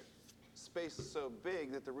 Sometimes that space is so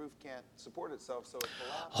big that the roof can't support itself, so it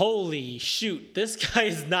collapses. Holy shoot, this guy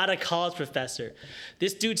is not a college professor.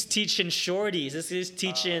 This dude's teaching shorties. This is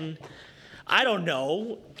teaching, I don't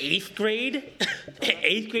know, 8th grade?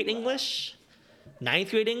 8th grade English?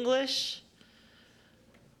 9th grade English?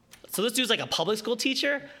 So this dude's like a public school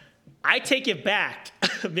teacher? I take it back.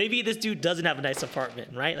 Maybe this dude doesn't have a nice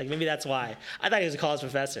apartment, right? Like, maybe that's why. I thought he was a college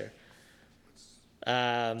professor.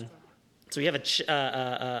 So we have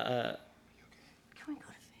a...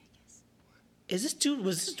 Is this dude,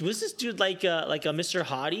 was this dude like a Mr.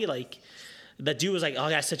 Hottie? Like, that dude was like, oh, I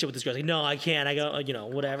gotta set you with this girl. Like, no, I can't. I go, you know,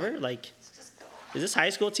 whatever. Like, is this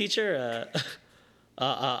high school teacher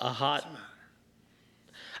a hot?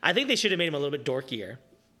 I think they should have made him a little bit dorkier,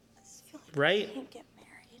 right?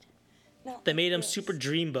 They made him super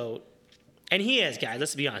dreamboat, and he is, guys.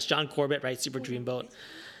 Let's be honest. John Corbett, right? Super dreamboat.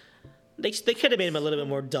 They could have made him a little bit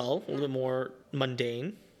more dull, a little bit more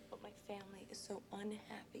mundane. But my family is so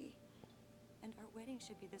unhappy. And our wedding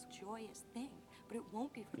should be this joyous thing. But it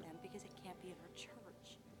won't be for them because it can't be at our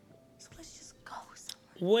church. So let's just go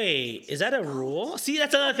somewhere. Wait, is that a rule? See,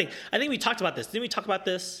 that's another thing. I think we talked about this. Didn't we talk about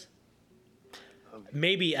this?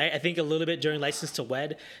 Maybe, I think a little bit during License to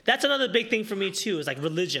Wed. That's another big thing for me, too, is like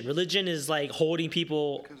religion. Religion is like holding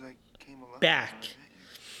people back.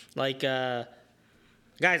 Like,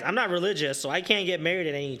 Guys, I'm not religious, so I can't get married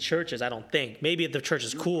in any churches, I don't think. Maybe if the church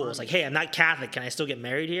is cool. It's like, hey, I'm not Catholic. Can I still get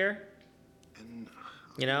married here?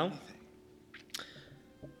 You know?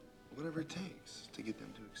 Whatever it takes to get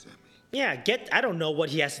them to accept me. Yeah, I don't know what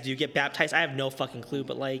he has to do. Get baptized. I have no fucking clue,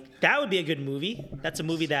 but like, that would be a good movie. That's a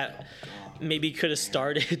movie that maybe could have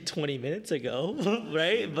started 20 minutes ago,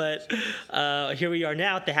 right? But here we are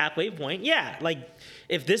now at the halfway point. Yeah, like,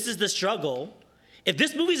 if this is the struggle... If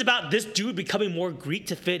this movie's about this dude becoming more Greek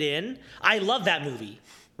to fit in, I love that movie,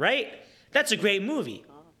 right? That's a great movie.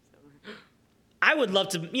 I would love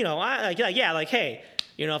to, you know, hey,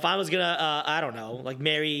 you know, if I was gonna, I don't know, like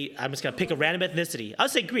marry, I'm just gonna pick a random ethnicity. I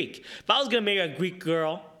would say Greek. If I was gonna marry a Greek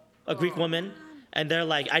girl, a Greek woman, and they're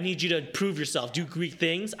like, I need you to prove yourself, do Greek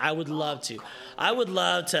things, I would love to. I would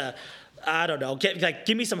love to, I don't know,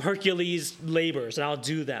 give me some Hercules labors and I'll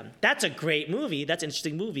do them. That's a great movie. That's an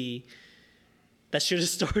interesting movie. That should have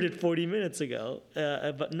started 40 minutes ago.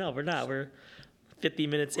 But no, we're not. We're 50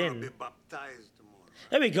 minutes in. Be baptized tomorrow.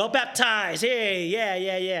 There we go, baptized. Hey,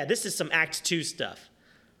 yeah. This is some Act 2 stuff.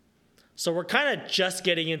 So we're kind of just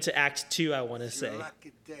getting into Act 2, I want to say. It's your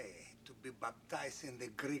lucky day to be baptized in the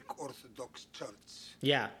Greek Orthodox Church.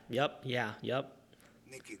 Yeah, yep.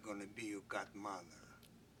 Nikki gonna be your godmother.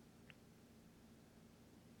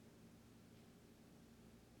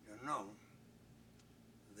 You know,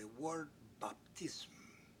 the word baptism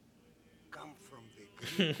come from the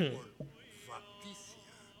Greek word baptisia.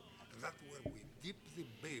 That's where we dip the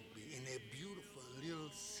baby in a beautiful little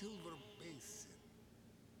silver basin.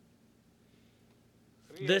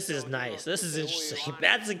 This is nice. This is interesting.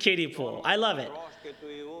 That's a kiddie pool. I love it.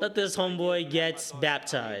 Let this homeboy get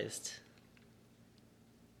baptized.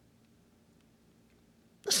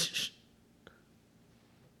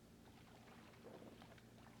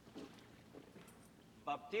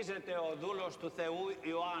 Βαπτίζεται ο δούλος του Θεού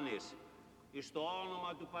Ιωάννης εις το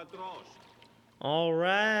όνομα του Πατρός. All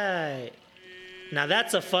right. Now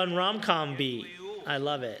that's a fun rom-com beat. I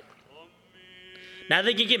love it. Now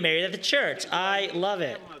they can get married at the church. I love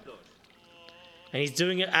it. And he's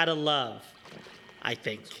doing it out of love, I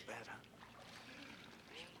think. Are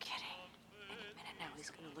you kidding? Any minute now he's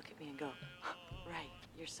gonna look at me and go, right,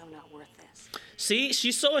 you're so not worth this. See,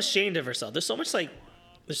 she's so ashamed of herself. There's so much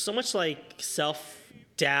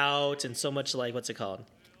self-doubt and so much like, what's it called?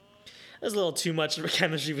 There's a little too much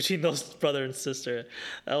chemistry between those brother and sister.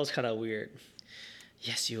 That was kind of weird.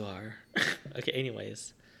 Yes, you are. Okay,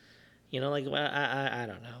 anyways. You know, like, I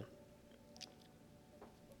don't know.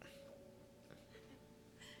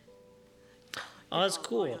 Oh, that's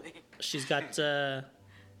cool. She's got, I'm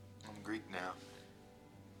Greek now.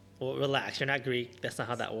 Well, relax. You're not Greek. That's not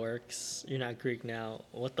how that works. You're not Greek now.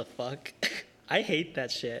 What the fuck? I hate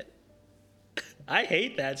that shit. I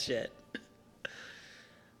hate that shit.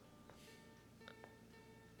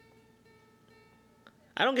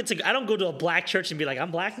 I don't go to a black church and be like,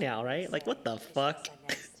 I'm black now, right? Like, what the fuck?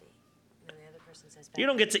 You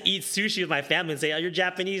don't get to eat sushi with my family and say, oh, you're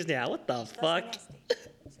Japanese now. What the fuck?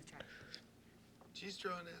 She's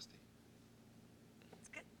drawing nasty. It's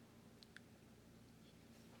good.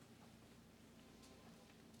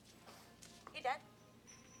 Hey, Dad.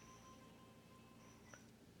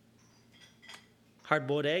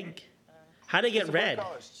 Hard-boiled egg? How'd it get red?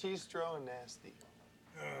 Cheese drawing nasty.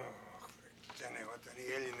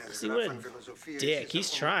 See, what a dick.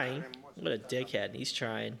 He's trying. What a dickhead. He's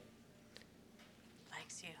trying.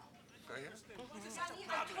 Likes you.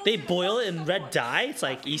 They boil it in red dye? It's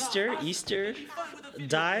like Easter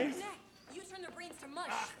dye? You turn their brains to mush.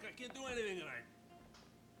 I can't do anything right.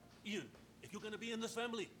 Ian, if you're gonna be in this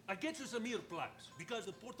family, I get you some earplugs. Because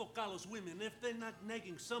the Portocalos women, if they're not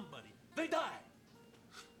nagging somebody, they die.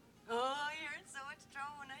 Oh, you're in so much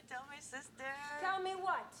trouble when I tell my sister. Tell me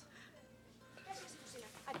what?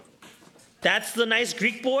 That's the nice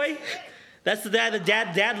Greek boy? That's the dad. The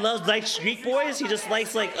dad loves nice Greek boys. He just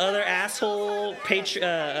likes like other asshole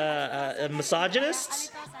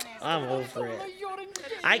misogynists. I'm over it.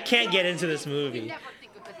 I can't get into this movie. Never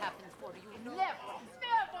think it could happen for you. Never.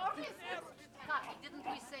 Didn't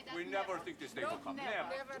we say that? We never think this day will come. Never.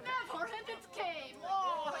 And it came.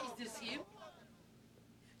 Oh, is this him?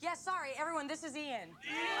 Yeah, sorry, everyone, this is Ian.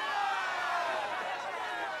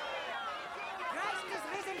 Christ is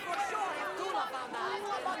risen for sure if Tula found out.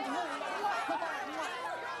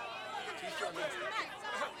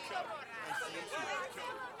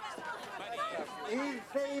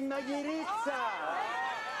 Ήρθε η μαγειρίτσα.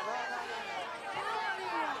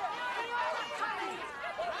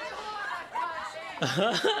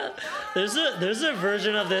 There's a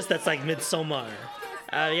version of this that's like Midsommar.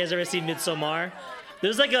 You guys ever seen Midsommar?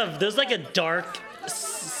 There's like a dark,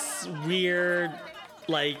 weird,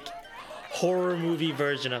 like horror movie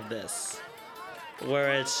version of this,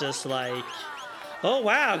 where it's just like, oh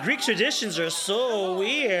wow, Greek traditions are so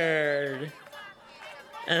weird,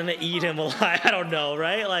 and they eat him alive. I don't know,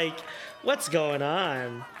 right? Like, what's going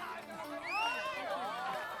on?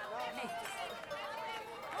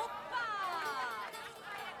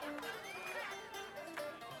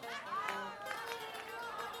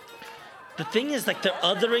 The thing is, like, they're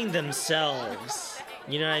othering themselves.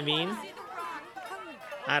 You know what I mean?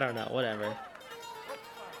 I don't know, whatever.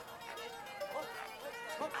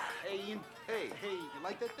 Hey, Ian. Hey, you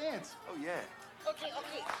like that dance? Oh, yeah. Okay.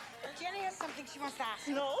 Jenny has something she wants to ask.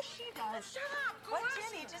 No, she does. Shut up. What,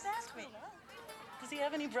 Jenny? Just ask me. Does he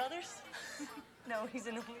have any brothers? No, he's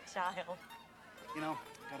an only child. You know,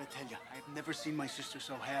 gotta tell you, I've never seen my sister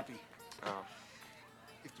so happy. Oh.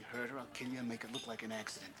 If you hurt her, I'll kill you and make it look like an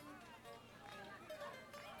accident.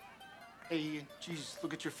 Hey, Ian, Jesus,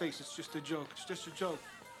 look at your face. It's just a joke. It's just a joke.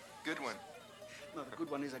 Good one. No, the good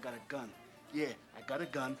one is I got a gun. Yeah, I got a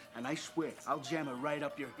gun, and I swear, I'll jam it right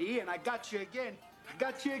up your... Ian, I got you again. I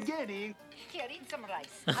got you again, Ian. Here, eat some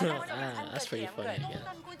rice. That's pretty funny.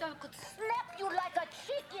 Yeah. I could slap you like a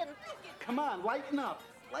chicken. Come on, lighten up.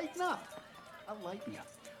 Lighten up. I'll lighten you.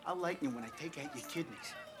 I'll lighten you when I take out your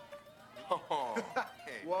kidneys. Oh,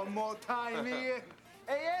 hey. One more time, Ian.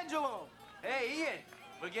 Hey, Angelo. Hey, Ian,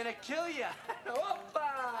 we're gonna kill you.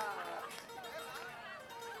 Opa!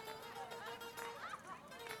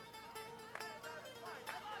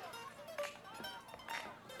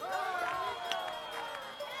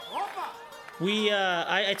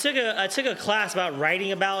 I took a class about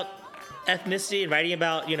writing about ethnicity and writing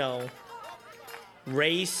about, you know,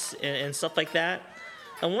 race and stuff like that.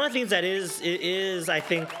 And one of the things that is I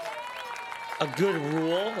think a good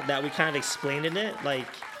rule that we kind of explained in it, like,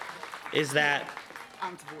 is that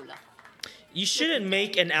you shouldn't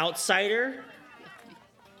make an outsider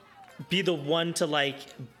be the one to, like,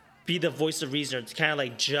 be the voice of reason, or to kind of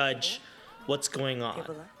like judge what's going on,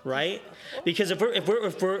 right? Because if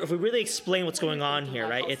we really explain what's going on here,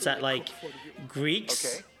 right, it's that, like,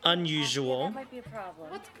 Greeks unusual,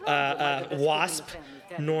 WASP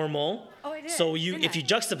normal. So if you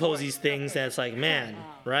juxtapose these things, then it's like, man,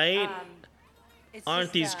 right?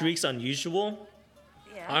 Aren't these Greeks unusual?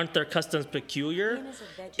 Aren't their customs peculiar?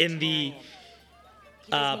 In the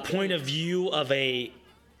point of view of a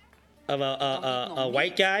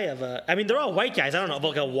white guy, I mean, they're all white guys. I don't know,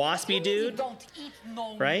 like a waspy dude,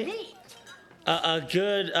 right? A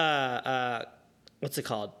good what's it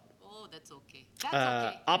called? Oh, that's okay.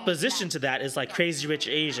 Opposition to that is like Crazy Rich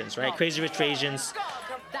Asians, right? Crazy Rich Asians,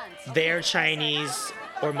 they're Chinese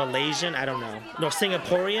or Malaysian. I don't know. No,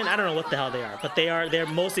 Singaporean. I don't know what the hell they are, but they're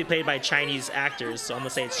mostly played by Chinese actors. So I'm gonna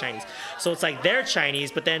say it's Chinese. So it's like they're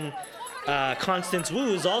Chinese, but then Constance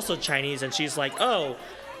Wu is also Chinese, and she's like, oh,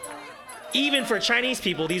 even for Chinese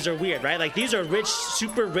people, these are weird, right? Like, these are rich,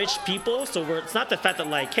 super rich people. So it's not the fact that,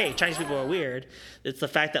 like, hey, Chinese people are weird. It's the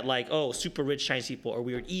fact that, like, oh, super rich Chinese people are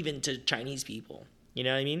weird even to Chinese people. You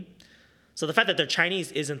know what I mean? So the fact that they're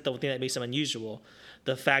Chinese isn't the thing that makes them unusual.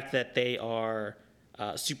 The fact that they are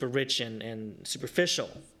super rich and superficial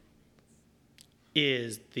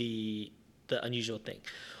is the unusual thing.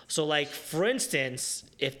 So, like, for instance,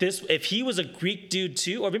 if he was a Greek dude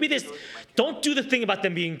too, or maybe this, don't do the thing about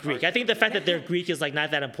them being Greek. I think the fact that they're Greek is, like,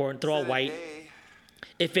 not that important. They're all white.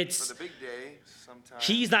 If it's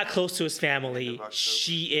he's not close to his family,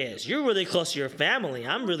 she is. You're really close to your family.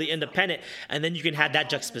 I'm really independent, and then you can have that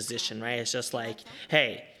juxtaposition, right? It's just like,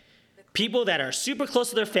 hey, people that are super close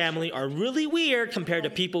to their family are really weird compared to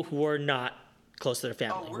people who are not close to their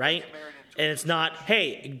family, right? And it's not,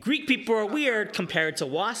 hey, Greek people are weird compared to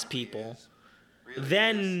WASP people.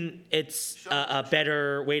 Then it's a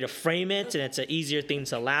better way to frame it, and it's an easier thing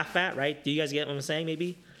to laugh at, right? Do you guys get what I'm saying,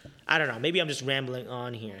 maybe? I don't know. Maybe I'm just rambling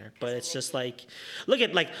on here, but it's just like, look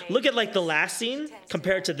at the last scene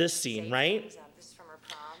compared to this scene, right?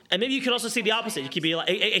 And maybe you can also see the opposite. You could be like,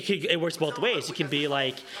 it works both ways. You can be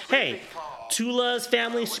like, hey, Tula's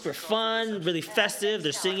family, super fun, really festive.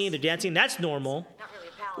 They're singing, they're dancing. That's normal.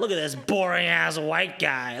 Look at this boring ass white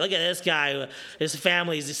guy. Look at this guy. His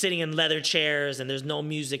family is sitting in leather chairs and there's no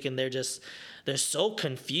music and they're so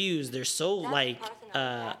confused. They're so like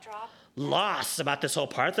lost about this whole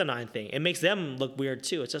Parthenon thing. It makes them look weird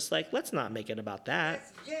too. It's just like, let's not make it about that.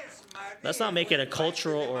 Let's not make it a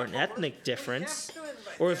cultural or an ethnic difference.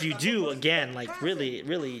 Or if you do, again, like really,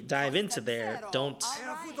 really dive into there. Don't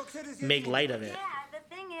make light of it.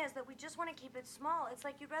 Is that we just want to keep it small. It's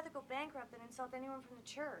like you'd rather go bankrupt than insult anyone from the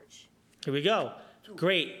church. Here we go.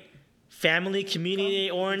 Great. family,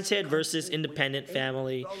 community-oriented versus independent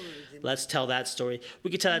family. Let's tell that story.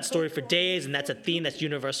 We could tell that story for days, and that's a theme that's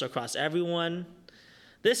universal across everyone.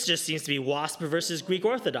 This just seems to be WASP versus Greek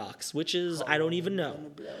Orthodox, which is, I don't even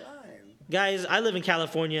know. Guys, I live in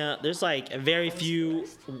California. There's like very few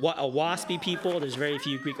WASPy people. There's very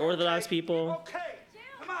few Greek Orthodox people.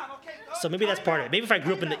 So maybe that's part of it. Maybe if I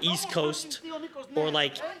grew up in the East Coast or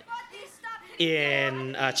like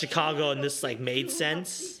in Chicago and this like made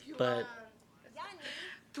sense, but...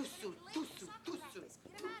 Boys,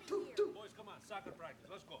 come on, soccer practice.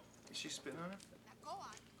 Let's go. Is she spitting on her?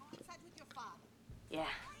 Yeah.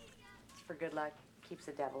 It's for good luck. Keeps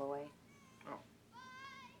the devil away.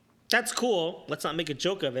 That's cool. Let's not make a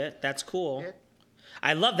joke of it. That's cool.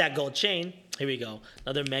 I love that gold chain. Here we go.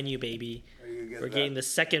 Another menu, baby. We're getting the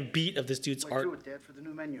second beat of this dude's What do it, Dad, for the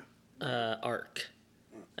new menu? arc.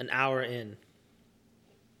 An hour in.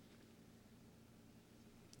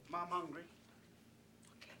 Mom hungry?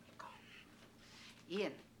 Okay, go.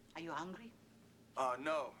 Ian, are you hungry?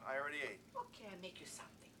 No, I already ate. Okay, I'll make you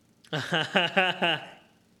something.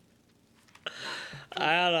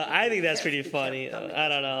 I don't know. I think that's pretty funny. I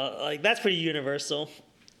don't know. Like, that's pretty universal.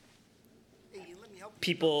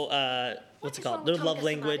 People, what's it called? Their love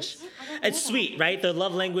language. It's sweet, right? Their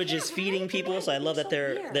love language is feeding people. So I love that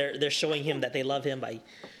they're showing him that they love him by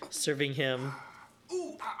serving him.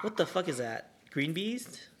 What the fuck is that? Green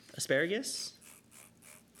beans? Asparagus?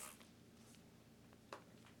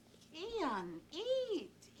 Ian, eat.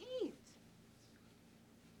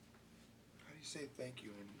 How do you say thank you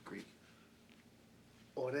in Greek?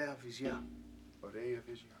 Ωραία βυζιά. Oreia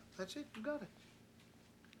vizia. That's it, you got it.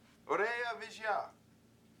 Oreia vizia.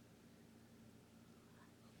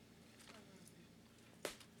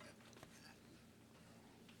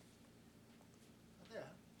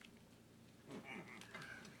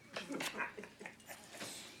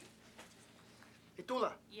 Hey,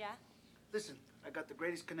 Tula. Yeah? Listen, I got the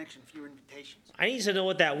greatest connection for your invitations. I need to know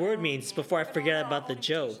what that word means before I forget about the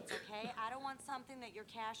joke. Okay, I don't want something that your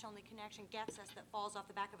cash-only connection gets us that falls off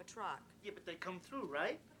the back of a truck. Yeah, but they come through,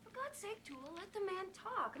 right? For God's sake, Tula, let the man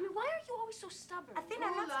talk. I mean, why are you always so stubborn? Athena,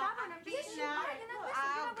 I'm not stubborn. I'm Yes, you are. You're not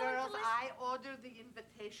listening. You're not willing to Girls, listen. I ordered the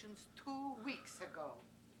invitations 2 weeks ago.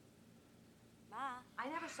 Ma, I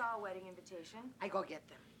never saw a wedding invitation. I go get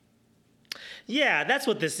them. Yeah, that's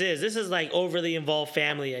what this is. This is like overly involved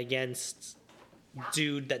family against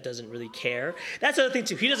dude that doesn't really care. That's the other thing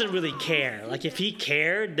too. He doesn't really care. Like if he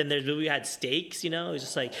cared, then there's we had stakes. You know, it's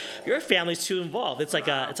just like your family's too involved. It's like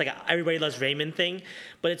a everybody loves Raymond thing,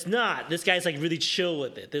 but it's not. This guy's like really chill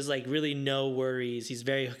with it. There's like really no worries. He's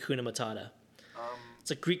very Hakuna Matata.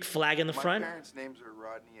 It's a Greek flag in the front. My parents' names are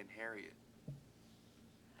Rodney and Harriet.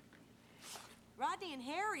 Rodney and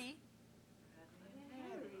Harry?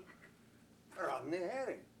 Rodney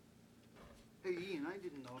Harry. Hey, Ian, I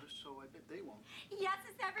didn't notice, so I bet they won't. Yes,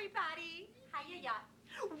 it's everybody. Hiya, ya.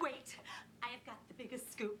 Wait, I have got the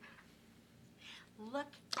biggest scoop. Look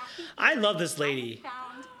at the I love this lady.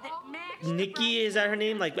 found that Max Nikki, is that her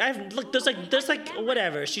name? Like look, there's like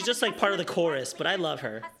whatever. She's just like part of the chorus, but I love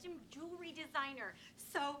her. custom jewelry designer.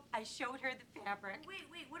 So I showed her the fabric. Wait,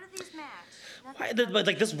 what do these match? Why, but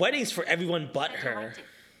like this wedding's for everyone but her.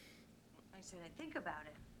 I said I'd think about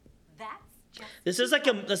it. That's This is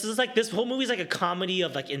like this whole movie's like a comedy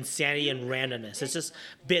of like insanity and randomness. It's just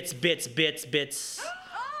bits. So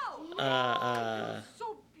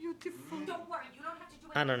beautiful. Don't worry, you don't have to do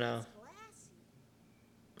it. I don't know.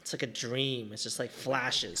 It's like a dream. It's just like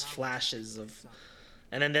flashes of,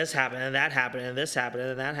 and then this happened, and that happened, and this happened,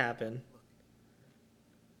 and that happened.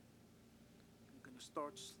 I'm gonna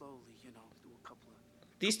start slowly, do a couple of...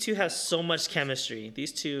 These two have so much chemistry.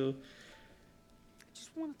 These two, I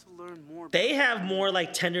just wanted to learn more about... they have more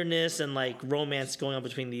like tenderness and like romance going on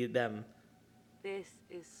between them. This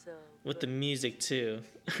is so With the music too,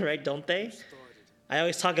 right? Don't they? I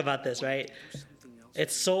always talk about this, right?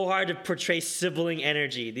 It's so hard to portray sibling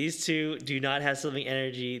energy. These two do not have sibling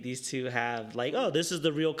energy. These two have like, oh, this is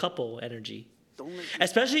the real couple energy.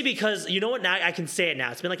 Especially because, you know what, now I can say it now.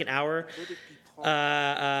 It's been like an hour.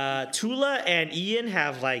 Tula and Ian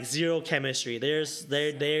have like zero chemistry.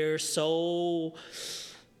 They're so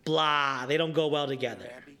blah. They don't go well together.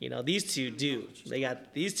 These two do.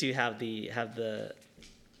 These two have they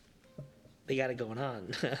got it going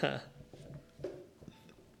on.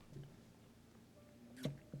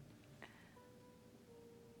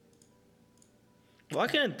 Why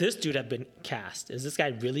couldn't this dude have been cast? Is this guy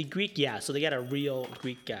really Greek? Yeah, so they got a real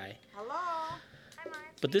Greek guy. Hello? Hi, Mark.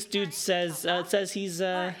 But this dude says he's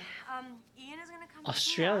Ian is gonna come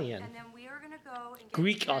Australian. and then we are gonna go and get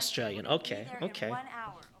Greek Australian. Okay, there in okay. 1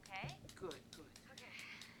 hour, okay? Good. Okay.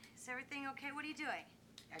 Is everything everything okay? What are you doing?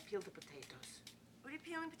 I peel the potatoes. What are you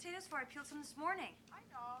peeling potatoes for? I peeled some this morning. I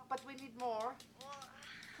know, but we need more.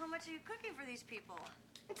 How much are you cooking for these people?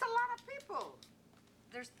 It's a lot of people.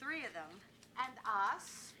 There's 3 of them. And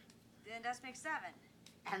us. And us makes 7.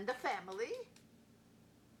 And the family.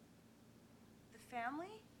 The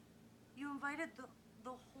family? You invited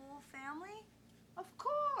the whole family? Of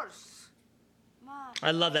course. Mom,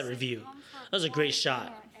 I love that review. That was a great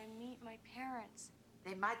shot. And meet my parents.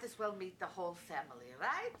 They might as well meet the whole family,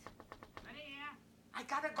 right? I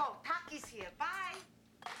gotta go. Taki's here. Bye.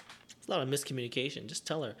 It's a lot of miscommunication. Just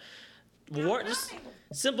tell her. Just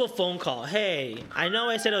simple phone call. Hey, I know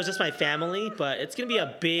I said it was just my family, but it's gonna be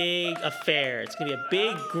a big affair. It's gonna be a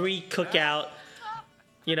big Greek cookout,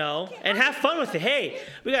 you know, and have fun with it. Hey,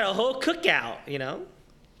 we got a whole cookout, you know.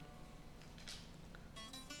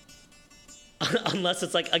 Unless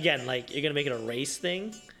it's like, again, like you're gonna make it a race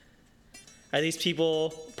thing. Are these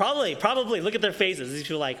people probably look at their faces? These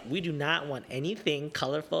people are like, we do not want anything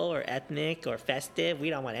colorful or ethnic or festive. We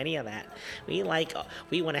don't want any of that. We want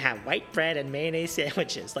to have white bread and mayonnaise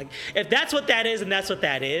sandwiches. Like, if that's what that is, then that's what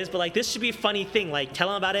that is. But like, this should be a funny thing. Like, tell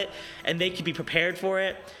them about it, and they could be prepared for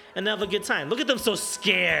it, and they'll have a good time. Look at them so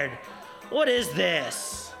scared. What is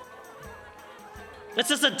this? It's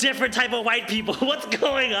just a different type of white people. What's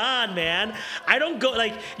going on, man? I don't go,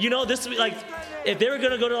 like, you know, this, like, if they were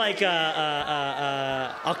gonna go to like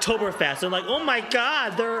Oktoberfest, and like, oh my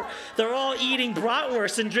God, they're all eating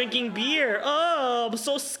bratwurst and drinking beer. Oh, I'm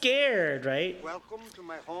so scared, right? Welcome to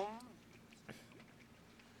my home.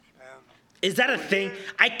 Is that a thing?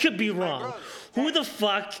 I could be wrong. Who the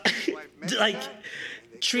fuck, like,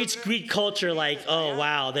 treats Greek culture like, oh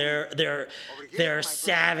wow, they're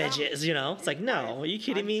savages, you know? It's like, no, are you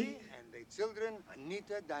kidding me? And the children,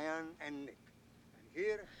 Anita, Diane, and Nick. And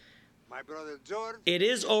here, my brother George. It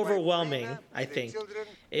is overwhelming, I think.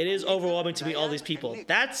 It is overwhelming to meet all these people.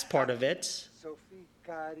 That's part of it.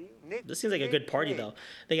 This seems like a good party, though.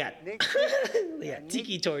 They got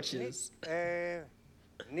tiki torches.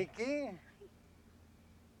 Nikki, and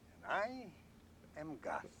I am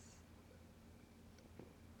Gus.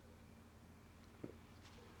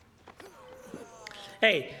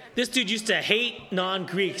 Hey, this dude used to hate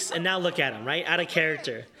non-Greeks, and now look at him, right? Out of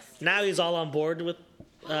character. Now he's all on board with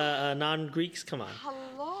non-Greeks. Come on.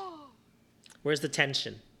 Hello. Where's the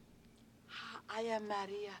tension? I am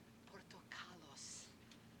Maria Portokalos.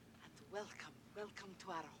 And welcome to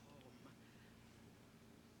our home.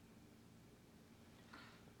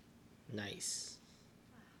 Nice.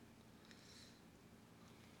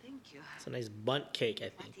 Thank you. It's a nice bunt cake, I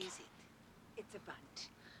think. What is it? It's a bunt.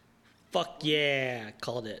 Fuck yeah,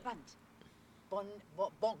 called it. Bonk.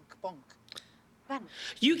 Bunt.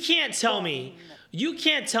 You can't tell me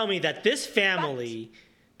that this family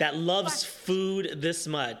that loves food this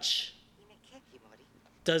much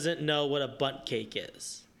doesn't know what a bunt cake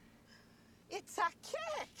is. It's a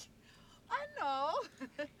cake. I know.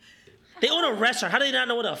 They own a restaurant. How do they not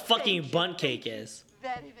know what a fucking bunt cake is?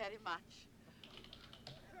 Very, very much.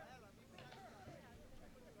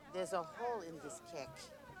 There's a hole in this cake.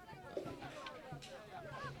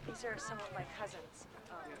 These are some of my cousins.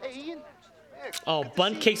 Hey, Ian. Oh,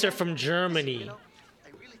 bunt cakes are from Germany. I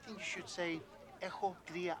really think you should say Echo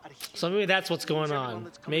Tria Archia. So maybe that's what's going on.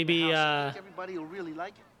 Maybe, everybody will really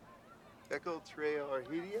like it. Echo Tria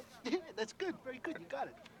Archia? That's good. Very good. You got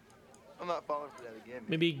it. I'm not falling for that again.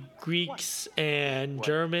 Maybe Greeks and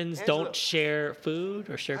Germans don't share food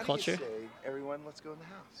or share culture. How do you say, everyone, let's go in the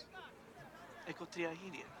house? Echo Tria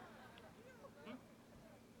Archia.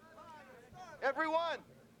 Everyone!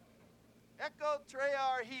 Echo Tria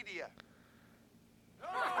Archia.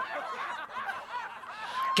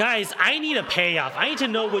 Guys, I need a payoff. I need to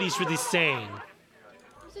know what he's really saying.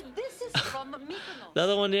 This is from Mykonos. The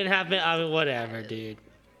other one didn't happen. I mean, whatever, dude.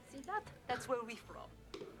 See that? That's where we from.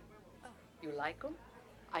 You like them?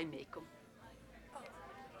 I make them.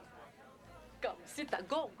 Come, sit down.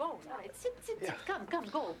 Go. All right, sit. Yeah. Come, go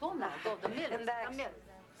now. Go, the mirror.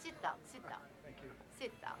 Sit down. Thank you.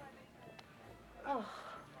 Sit down. Oh,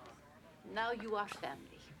 now you are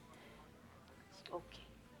family. Okay.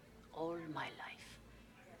 All my life,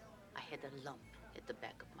 I had a lump at the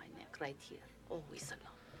back of my neck, right here. Always a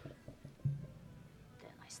lump.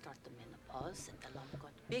 Then I started menopause, and the lump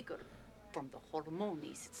got bigger. From the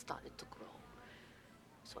hormones, it started to grow.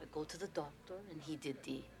 So I go to the doctor, and he did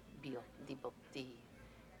the biopsy.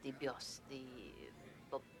 And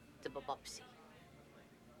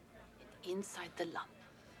inside the lump,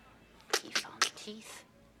 he found teeth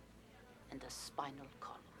and a spinal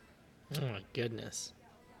column. Oh my goodness.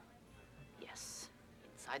 Yes,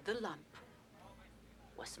 inside the lump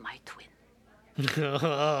was my twin.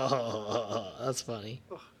 Oh, that's funny.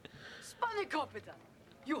 Spani Kapitan,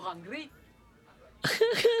 you hungry?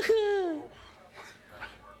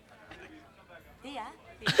 Tia,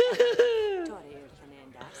 Tori ήρθανε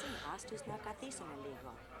εντάξει, ας τους να καθίσουν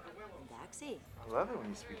λίγο. Εντάξει. I love it when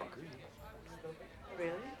you speak in Greek.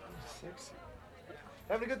 Really? Sexy.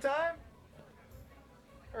 Having a good time?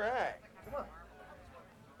 All right, come on.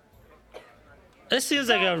 This seems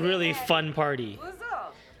like a really fun party.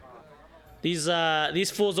 These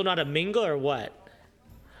fools don't know how to mingle or what?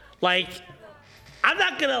 Like, I'm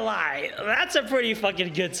not gonna lie, that's a pretty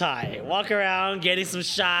fucking good time. Walk around, getting some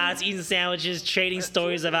shots, eating sandwiches, trading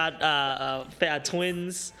stories about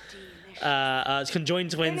twins,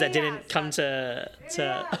 conjoined twins that didn't come to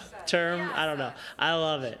term. I don't know. I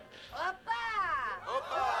love it.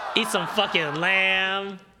 Eat some fucking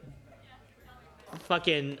lamb.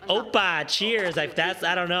 Fucking Oppa, cheers. Like that's,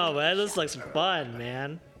 I don't know, but it looks like some fun,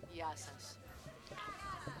 man.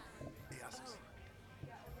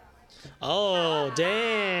 Oh,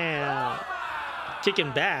 damn.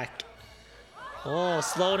 Kicking back. Oh,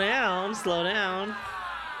 slow down, slow down.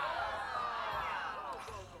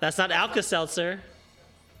 That's not Alka-Seltzer.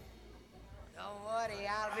 Don't worry,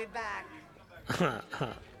 I'll be back.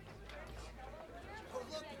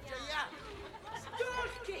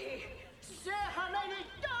 Turkey! Say hello to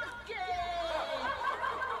Turkey!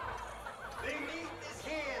 The meat is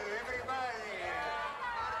here, everybody.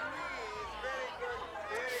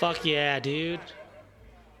 Fuck yeah, dude.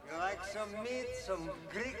 You like some meat, some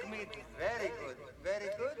Greek meat? Very good, very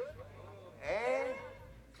good. Eh?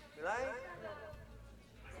 You like?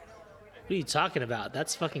 What are you talking about?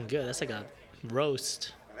 That's fucking good. That's like a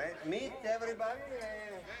roast. Right, meat, everybody.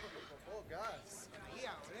 Oh, guys. Yeah,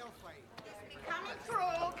 real fight. Coming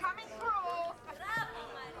through, coming through.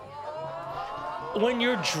 When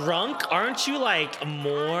you're drunk, aren't you like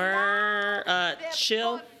more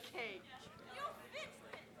chill?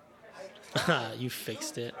 You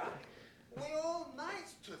fixed it. We're all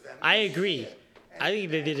nice to them. I agree. I think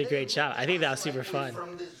they did a great job. I think that was super fun.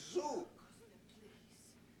 From the zoo.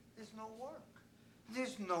 There's no work.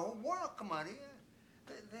 There's no work, Maria.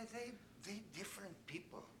 They different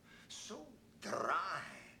people. So dry.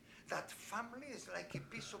 That family is like a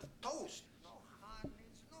piece of toast. No honey,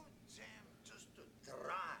 no jam, just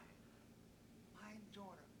dry. My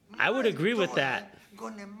daughter. I would agree with that.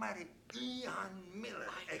 Gonna marry Ian Miller,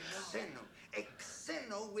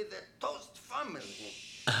 ex-Xeno with a toast family.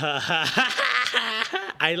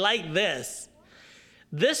 I like this.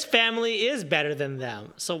 This family is better than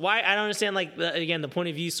them. So why? I don't understand. Like again, the point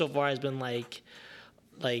of view so far has been like,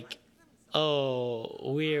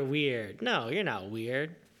 oh, we're weird. No, you're not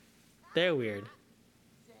weird. They're weird.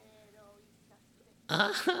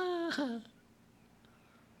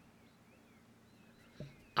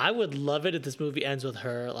 I would love it if this movie ends with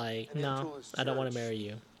her like, no, I don't want to marry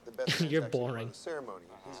you. You're boring. The ceremony.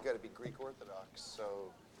 He's got to be Greek Orthodox,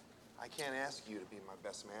 so I can't ask you to be my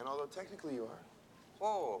best man, although technically you are.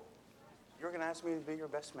 Whoa, you're gonna ask me to be your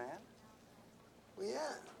best man? Well,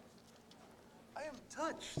 yeah. I am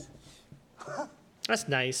touched. That's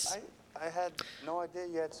nice. I had no idea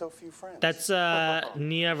you had so few friends. That's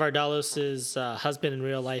Nia Vardalos' husband in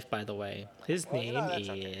real life, by the way. His name that's is.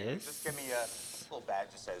 okay. Just give me a little badge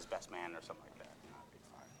that says best man or something like that.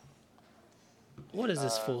 What is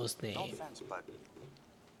this fool's No name? offense, but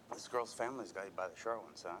this girl's family's got you by the short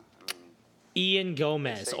ones, huh? I mean, Ian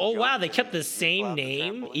Gomez. Oh wow, they kept the same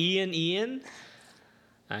name, Ian.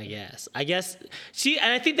 I guess. See,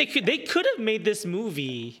 and I think they could have made this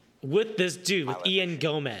movie with this dude, with Ian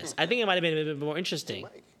Gomez. I think it might have been a bit more interesting,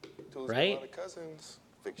 right? A lot of cousins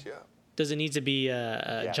fix you up. Does it need to be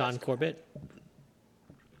John Corbett?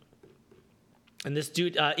 And this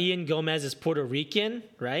dude, Ian Gomez, is Puerto Rican,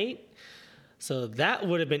 right? So that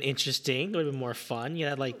would have been interesting. It would have been more fun. You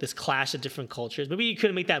had like this clash of different cultures. Maybe you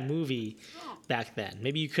couldn't make that movie back then.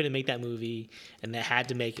 Maybe you couldn't make that movie and they had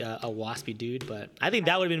to make a waspy dude. But I think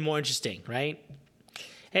that would have been more interesting, right?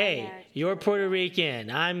 Hey, you're Puerto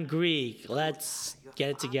Rican. I'm Greek. Let's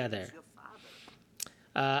get it together.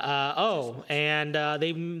 And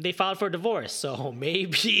they filed for divorce. So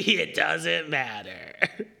maybe it doesn't matter.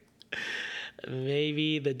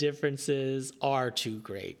 Maybe the differences are too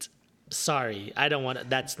great. Sorry, I don't want to,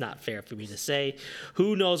 that's not fair for me to say.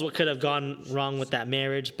 Who knows what could have gone wrong with that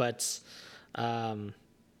marriage, but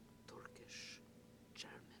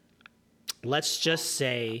let's just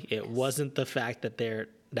say it wasn't the fact that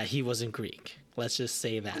he wasn't Greek. Let's just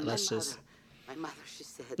say that. And Let's just. My mother, she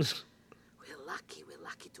said, we're lucky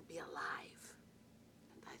to be alive.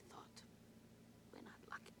 And I thought, we're not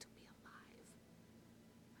lucky to be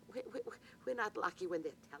alive. We're not lucky when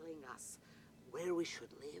they're telling us where we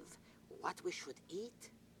should live, what we should eat.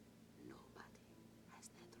 Nobody has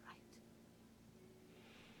that right.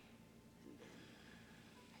 And then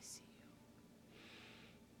I see you.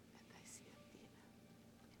 And I see Athena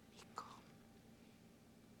and Nico.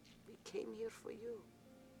 We came here for you.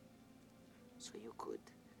 So you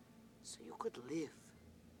could live.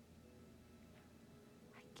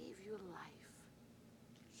 I gave you life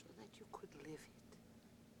so that you could live it.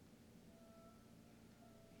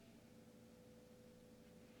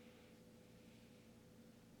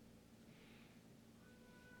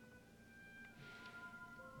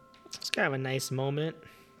 It's kind of a nice moment.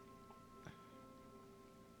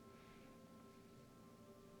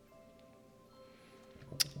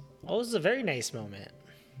 Oh, this is a very nice moment.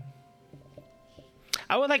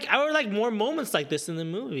 I would like more moments like this in the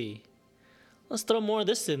movie. Let's throw more of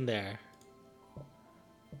this in there.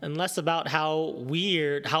 And less about how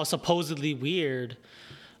supposedly weird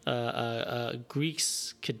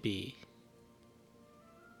Greeks could be.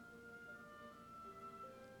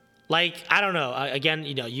 Like, I don't know. Again,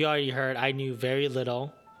 you know, you already heard I knew very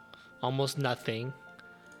little, almost nothing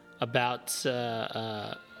about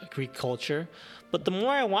Greek culture. But the more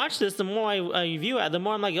I watch this, the more I view it, the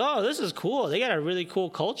more I'm like, oh, this is cool. They got a really cool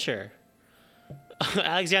culture.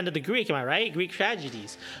 Alexander the Greek, am I right? Greek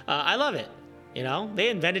tragedies. I love it. You know, they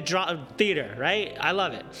invented theater, right? I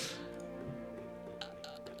love it.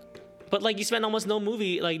 But like, you spend almost no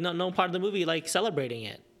movie, like no part of the movie, like celebrating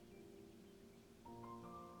it.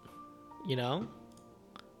 You know,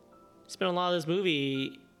 spend a lot of this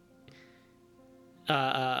movie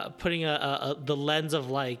putting the lens of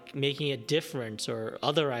like making it different or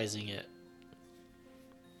otherizing it.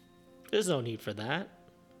 There's no need for that.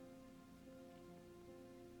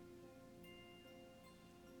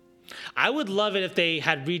 I would love it if they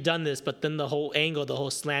had redone this, but then the whole angle, the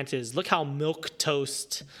whole slant is, look how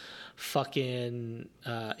milquetoast fucking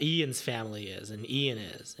Ian's family is, and Ian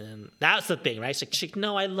is, and that's the thing, right? It's like,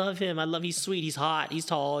 no, I love him. He's sweet. He's hot. He's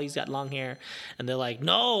tall. He's got long hair, and they're like,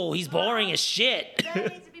 no, he's boring as shit.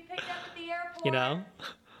 You know,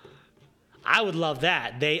 I would love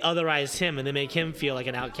that. They otherize him and they make him feel like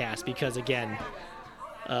an outcast because, again,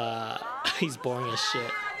 he's boring as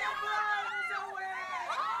shit.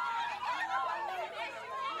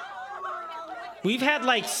 We've had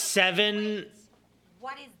like seven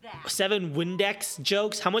Windex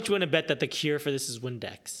jokes. How much you want to bet that the cure for this is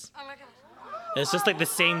Windex? Oh my gosh. It's just like the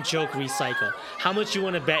same joke recycled. How much you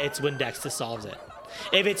want to bet it's Windex that solves it?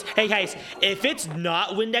 If it's, hey guys, if it's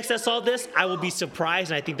not Windex that solved this, I will be surprised,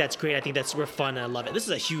 and I think that's great. I think that's super fun, and I love it. This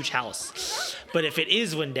is a huge house. But if it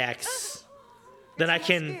is Windex, then I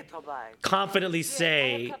can confidently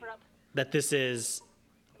say that this is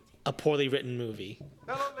a poorly written movie.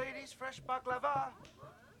 Hello, ladies. Fresh baklava.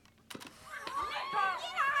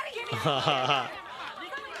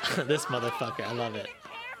 This motherfucker, I love it.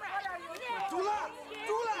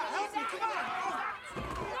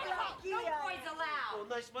 Oh,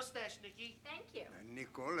 nice mustache, Nikki. Thank you.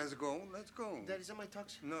 Nico, let's go. Daddy's in my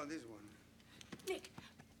tux? No, this one. Nick,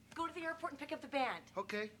 go to the airport and pick up the band.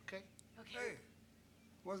 Okay. Hey,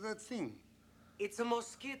 what's that thing? It's a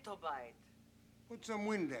mosquito bite. Put some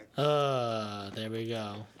Windex. There we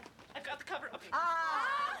go. I've got the cover. Okay.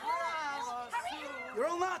 You're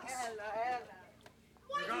all nuts.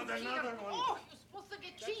 What got is another here? one. Oh, you're supposed to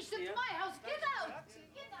get cheese into my house. Get out.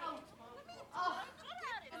 Get out. Oh.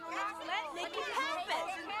 Make it happen.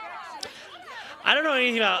 I don't know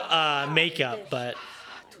anything about makeup, but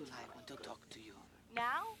Tula, I want to talk to you.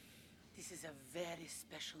 Now? This is a very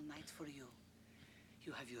special night for you.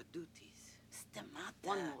 You have your duties.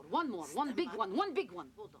 Stemata. One big one.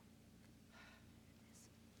 Hold on.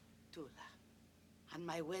 Tula, on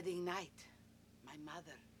my wedding night, my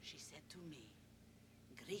mother, she said to me,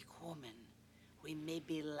 Greek woman, we may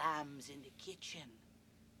be lambs in the kitchen,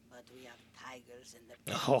 but we are tigers in the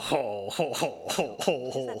Is that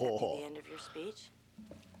the end of your speech?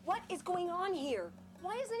 What is going on here?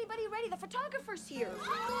 Why isn't anybody ready? The photographer's here.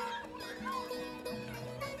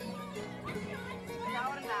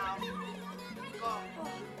 Now. Go.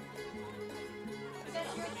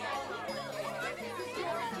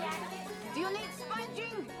 Do you need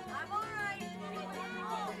sponging? I'm all right.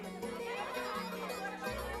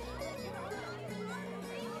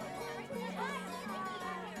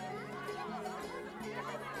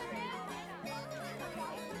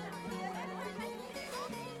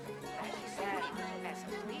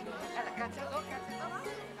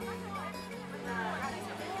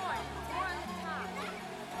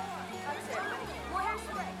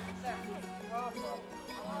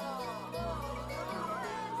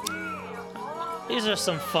 these are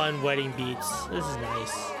some fun wedding beats. This is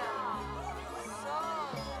nice.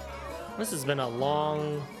 This has been a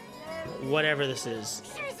long, whatever this is,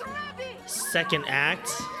 second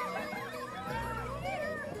act.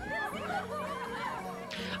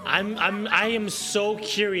 I am so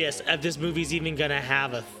curious if this movie's even gonna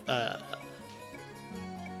have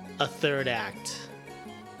a third act.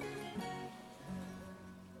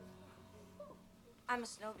 I'm a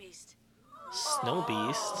snow beast. Snow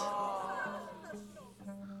beast.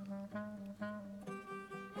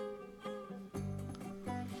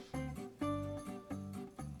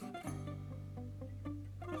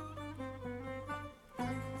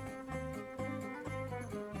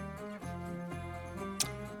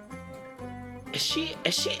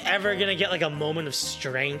 Is she ever gonna get like a moment of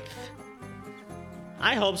strength?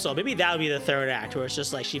 I hope so. Maybe that would be the third act, where it's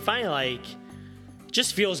just like she finally like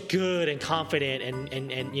just feels good and confident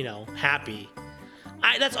and you know, happy.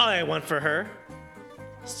 That's all I want for her.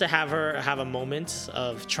 Is to have her have a moment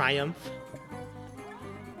of triumph.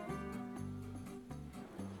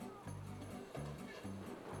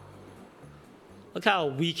 Look how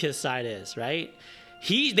weak his side is, right?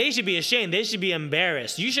 They should be ashamed. They should be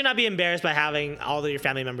embarrassed. You should not be embarrassed by having all of your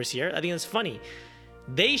family members here. I think that's funny.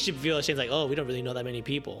 They should feel ashamed, like, oh, we don't really know that many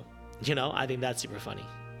people. You know, I think that's super funny.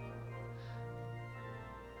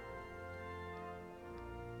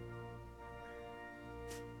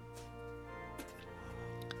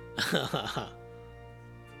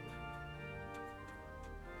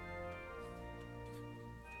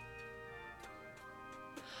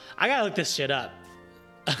 I gotta look this shit up.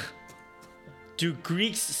 Do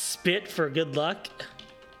Greeks spit for good luck?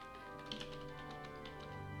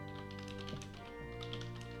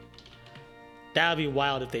 That would be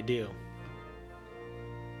wild if they do.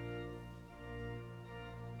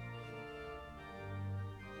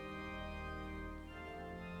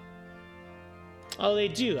 Oh, they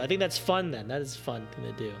do. I think that's fun then. That is a fun thing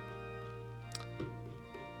to do.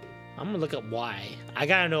 I'm gonna look up why. I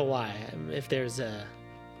gotta know why. If there's a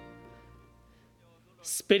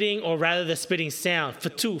spitting, or rather the spitting sound.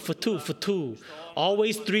 Fatu, fatu, fatu.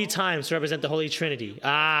 Always 3 times to represent the Holy Trinity.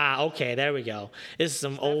 Ah, okay, there we go. This is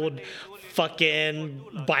some old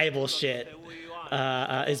fucking Bible shit.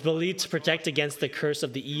 Is believed to protect against the curse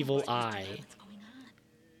of the evil eye.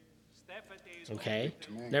 Okay,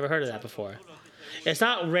 never heard of that before. It's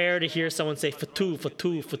not rare to hear someone say fatu,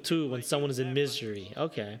 fatu, fatu when someone is in misery.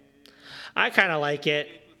 Okay. I kind of like it.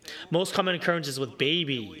 Most common occurrence is with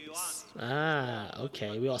babies. Ah,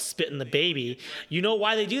 okay. We all spit in the baby. You know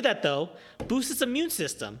why they do that, though? Boost its immune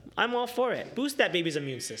system. I'm all for it. Boost that baby's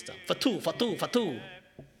immune system. Fatu, fatu, fatu.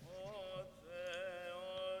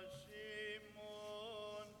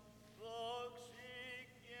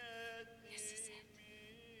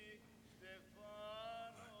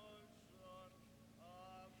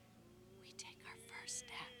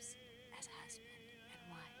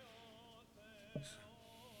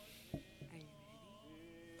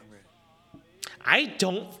 I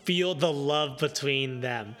don't feel the love between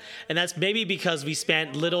them. And that's maybe because we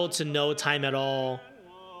spent little to no time at all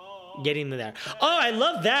getting there. Oh, I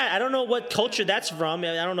love that. I don't know what culture that's from.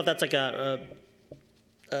 I don't know if that's like a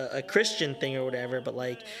Christian thing or whatever, but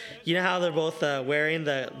like, you know how they're both wearing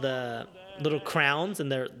the little crowns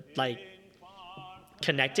and they're like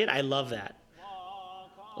connected? I love that.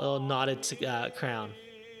 A little knotted crown.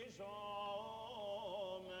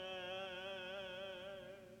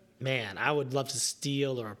 Man, I would love to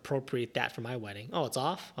steal or appropriate that for my wedding. Oh, it's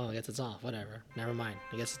off? Oh, I guess it's off. Whatever. Never mind.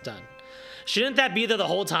 I guess it's done. Shouldn't that be there the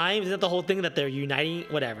whole time? Isn't that the whole thing that they're uniting?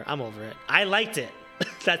 Whatever. I'm over it. I liked it.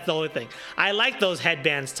 That's the only thing. I like those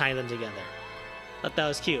headbands tying them together. Thought that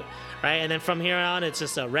was cute. Right? And then from here on, it's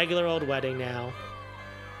just a regular old wedding now.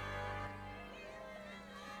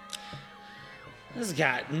 This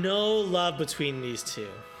got no love between these two.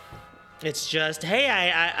 It's just, hey,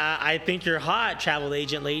 I think you're hot, travel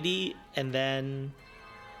agent lady, and then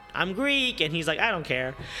I'm Greek, and he's like, I don't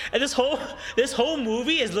care. And this whole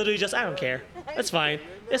movie is literally just, I don't care. That's fine.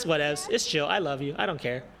 It's whatevs. It's chill. I love you. I don't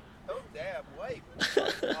care. Oh, damn, wait. Who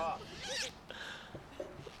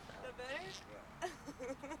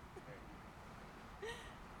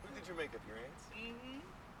did your makeup, your aunts? Mm-hmm.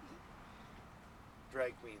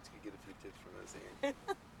 Drag queens could get a few tips from us here.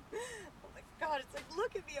 Oh my God, it's like,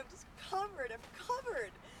 look at me, I'm just covered. I'm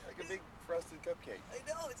covered. Like a big frosted cupcake. I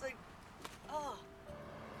know, it's like, oh.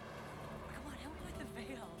 Come on, help me with the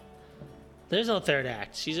veil. There's no third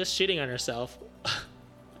act. She's just shitting on herself.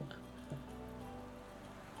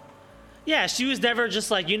 Yeah, she was never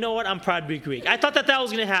just like, you know what, I'm proud to be Greek. I thought that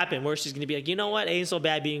was going to happen, where she's going to be like, you know what, it ain't so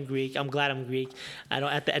bad being Greek. I'm glad I'm Greek. I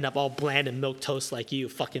don't have to end up all bland and milquetoast like you,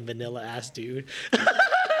 fucking vanilla ass dude.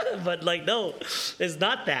 But like, no, it's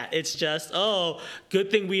not that. It's just, oh,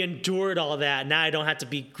 good thing we endured all that. Now I don't have to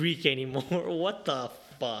be Greek anymore. What the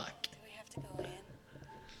fuck? Do we have to go in?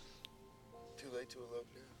 Too late to elope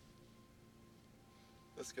now.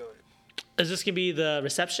 Let's go in. Is this gonna be the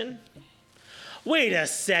reception? Wait a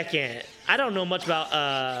second. I don't know much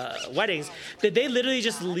about weddings. Did they literally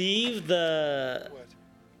just leave the?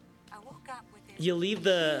 I woke up with this You leave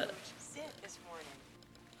the zit this morning.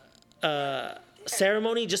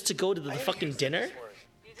 ceremony just to go to the fucking dinner?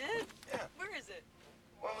 You did? Yeah. Where is it?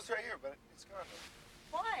 Well, it was right here, but it's gone.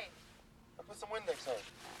 Why? I put some Windex on it.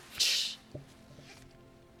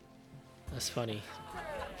 That's funny.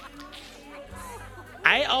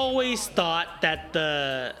 I always thought that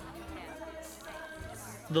the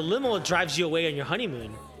limo drives you away on your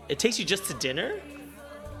honeymoon. It takes you just to dinner?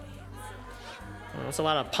 Well, that's a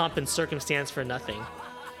lot of pomp and circumstance for nothing.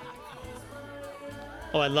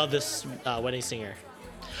 Oh, I love this wedding singer.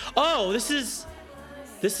 Oh, this is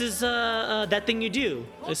That Thing You Do.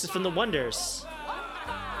 This is from The Wonders.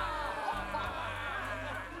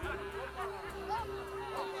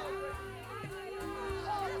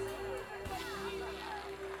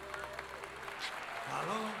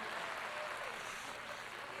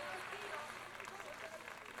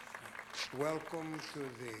 Welcome to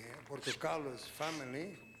the Portocalos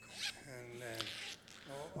family. And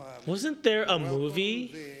Wasn't there a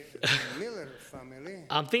movie? the Miller family.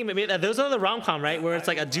 I'm thinking maybe those are the rom-com, right? Where it's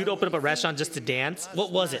like a dude opened up a restaurant just to dance.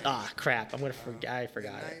 What was it? Ah, crap! I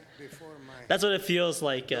forgot it. That's what it feels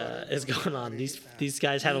like is going on. These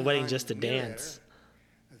guys have a wedding just to dance.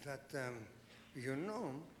 That you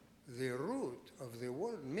know, the root of the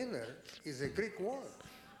word Miller is a Greek word.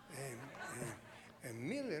 And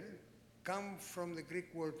Miller comes from the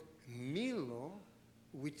Greek word Milo,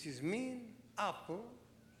 which is mean apple.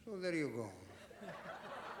 So there you go.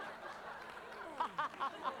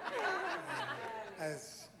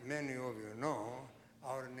 As many of you know,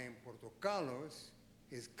 our name Portocalos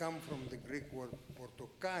is come from the Greek word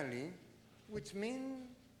portokali, which means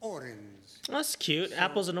orange. That's cute.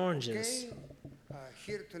 Apples and oranges. Okay,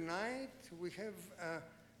 here tonight we have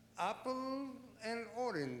apple and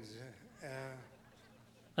orange.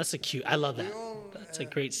 That's a cute. I love that. We all, That's a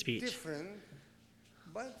great speech. Different,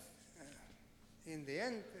 but in the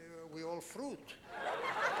end, we all fruit.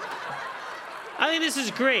 I think this is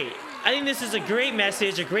great. I think this is a great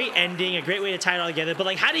message, a great ending, a great way to tie it all together. But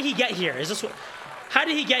like, how did he get here? How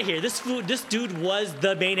did he get here? This dude was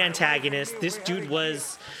the main antagonist. This dude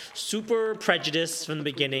was super prejudiced from the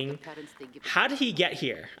beginning. How did he get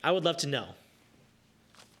here? I would love to know.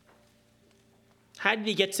 How did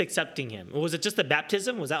he get to accepting him? Was it just the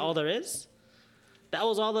baptism? Was that all there is? That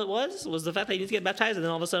was all that was? Was the fact that he needs to get baptized, and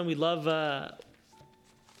then all of a sudden we love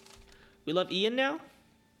Ian now?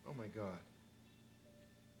 Oh my God.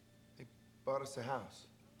 They bought us a house.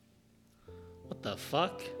 What the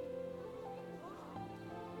fuck?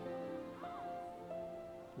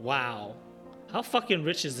 Wow. How fucking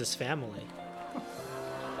rich is this family?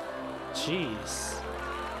 Jeez.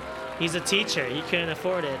 He's a teacher. He couldn't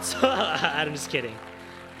afford it. So I'm just kidding.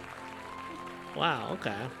 Wow,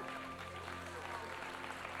 okay.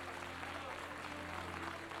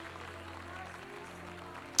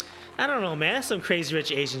 I don't know, man. That's some crazy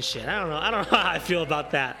rich Asian shit. I don't know how I feel about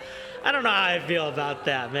that.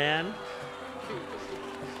 Man.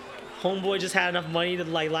 Homeboy just had enough money to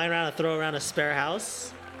like lie around and throw around a spare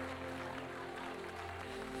house.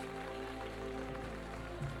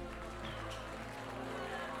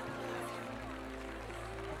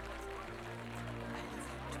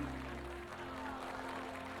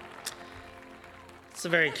 It's a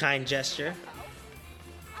very kind gesture.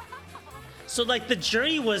 So like the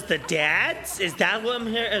journey was the dad's? Is that what I'm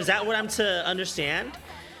here? Is that what I'm to understand?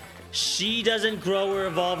 She doesn't grow or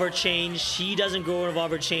evolve or change. She doesn't grow or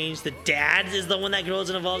evolve or change. The dad is the one that grows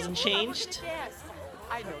and evolves and changed. Yes,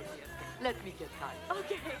 I know. Let me get high.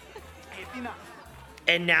 Okay. Enough.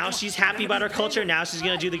 And now she's happy about her culture. Now she's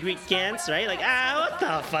gonna do the Greek dance, right? Like, what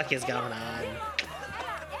the fuck is going on?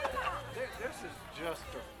 This is just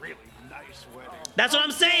a really nice wedding. That's what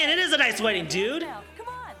I'm saying. It is a nice wedding, dude. Come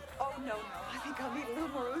on. Oh, no. I think I'll need a little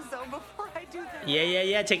more ouzo before I do that.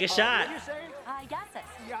 Yeah. Take a shot.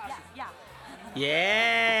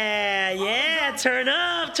 Yeah. Turn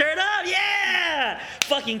up. Yeah.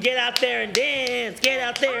 Fucking get out there and dance.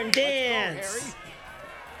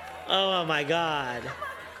 Oh my God.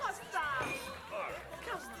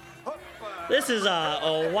 This is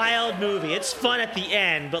a wild movie. It's fun at the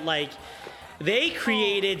end, but like, they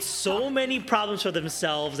created so many problems for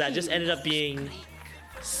themselves that just ended up being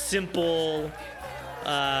simple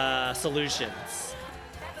solutions.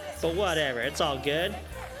 But whatever, it's all good.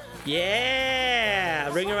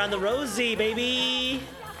 Yeah, ring around the rosy, baby.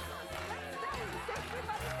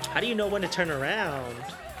 How do you know when to turn around?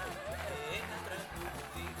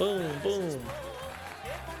 Boom, boom.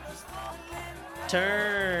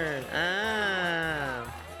 Turn. Ah.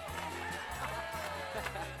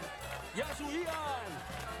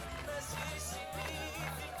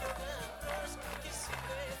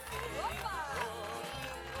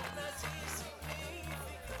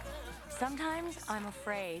 Sometimes I'm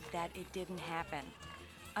afraid that it didn't happen.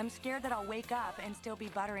 I'm scared that I'll wake up and still be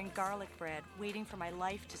buttering garlic bread, waiting for my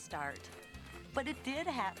life to start. But it did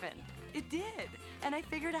happen. It did. And I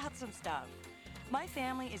figured out some stuff. My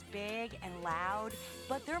family is big and loud,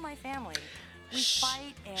 but they're my family. We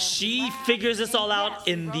fight and She laugh, figures this all out yes,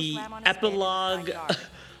 in roast the lamb on a spit in the epilogue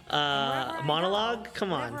backyard. monologue.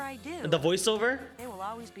 Come on. whatever I do, The voiceover? They will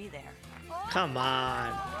always be there. Come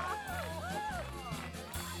on.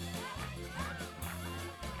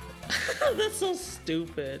 That's so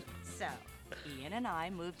stupid. So, Ian and I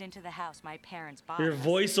moved into the house my parents bought. Your us.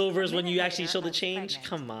 voiceovers A when you minute actually later, show I the was change?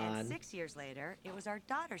 pregnant, Come And on. 6 years later, it was our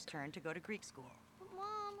daughter's turn to go to Greek school.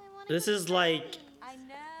 This is like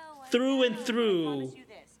through and through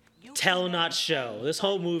tell not show. This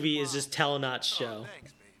whole movie is just tell not show.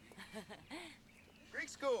 Greek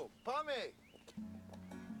school, Pame.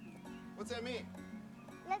 What's that mean?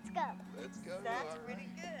 Let's go. Let's go. That's pretty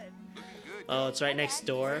good. Oh, it's right next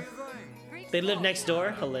door. They live next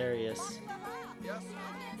door? Hilarious.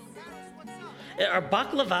 Are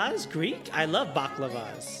baklavas Greek? I love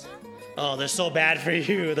baklavas. Oh, they're so bad for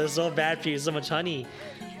you. They're so bad for you. So much honey.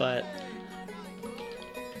 But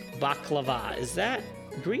baklava, is that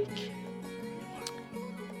Greek?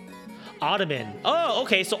 Ottoman. Oh,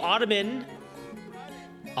 okay. So Ottoman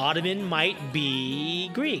might be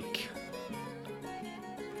Greek.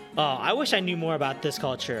 Oh, I wish I knew more about this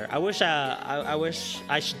culture. I wish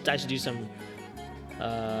I should do some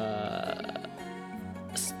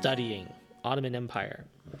studying. Ottoman Empire.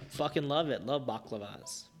 Fucking love it. Love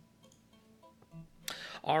baklavas.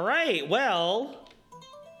 All right. Well,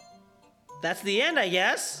 that's the end, I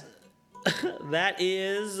guess. That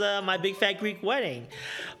is my big fat Greek wedding.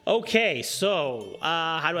 Okay, so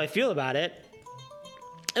how do I feel about it?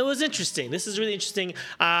 It was interesting. This is really interesting.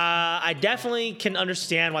 I definitely can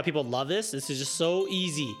understand why people love this. This is just so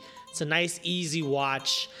easy. It's a nice, easy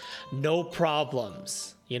watch. No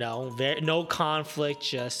problems. You know, no conflict.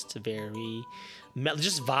 Just just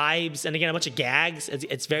vibes. And again, a bunch of gags.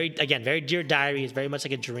 It's very Dear Diary. It's very much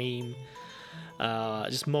like a dream.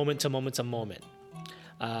 Just moment to moment to moment.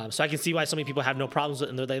 So I can see why so many people have no problems with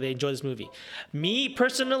it and they enjoy this movie. Me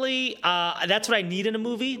personally, that's what I need in a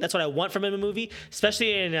movie. That's what I want from a movie,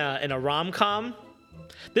 especially in a rom-com.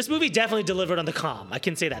 This movie definitely delivered on the com. I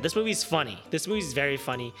can say that. This movie's funny. This movie's very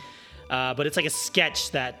funny. But it's like a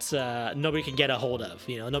sketch that nobody can get a hold of.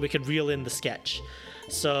 You know, nobody could reel in the sketch.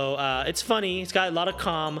 So it's funny. It's got a lot of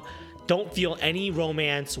calm. Don't feel any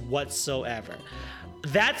romance whatsoever.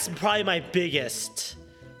 That's probably my biggest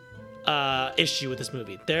issue with this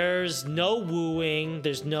movie. There's no wooing.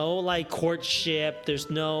 There's no like courtship. There's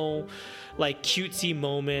no like cutesy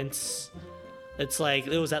moments. It's like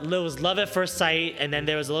it was love at first sight, and then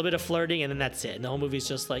there was a little bit of flirting, and then that's it. And the whole movie's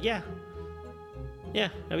just like, yeah,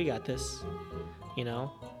 we got this. You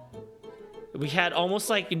know, we had almost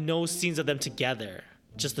like no scenes of them together,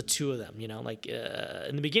 just the two of them. You know, like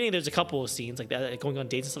in the beginning, there's a couple of scenes like that, going on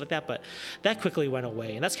dates and stuff like that, but that quickly went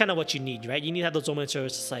away. And that's kind of what you need, right? You need to have those moments where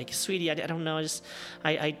it's just like, sweetie, I don't know,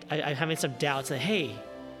 I'm having some doubts. And hey,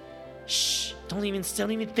 shh, don't even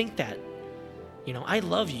think that. You know, I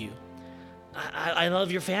love you. I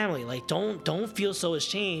love your family. Like, don't feel so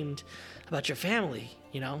ashamed about your family.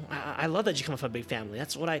 You know, I love that you come from a big family.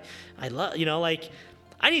 That's what I love. You know, like,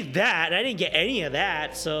 I need that. And I didn't get any of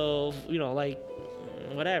that. So, you know, like,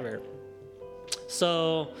 whatever.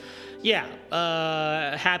 So, yeah,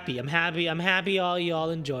 happy. I'm happy all y'all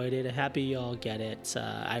enjoyed it. I'm happy y'all get it.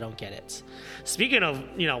 I don't get it. Speaking of,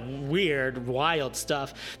 you know, weird, wild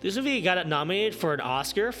stuff, this movie got nominated for an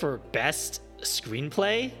Oscar for Best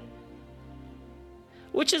Screenplay.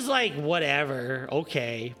 Which is like, whatever,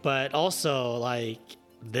 okay. But also, like,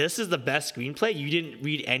 this is the best screenplay? You didn't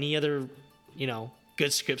read any other, you know,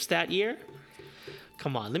 good scripts that year?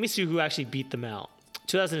 Come on, let me see who actually beat them out.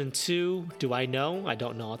 2002, do I know? I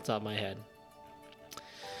don't know off the top of my head.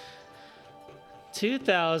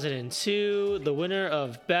 2002, the winner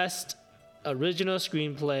of Best Original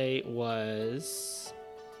Screenplay was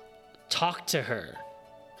Talk to Her.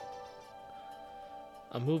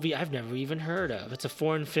 A movie I've never even heard of. It's a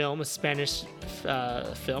foreign film, a Spanish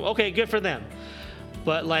film. Okay, good for them.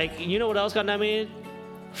 But, like, you know what else got nominated?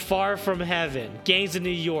 Far From Heaven, Gangs of New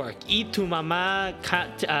York, Y Tu Mamá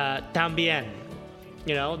También.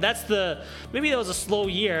 You know, maybe that was a slow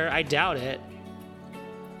year. I doubt it.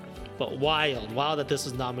 But wild that this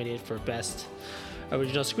was nominated for Best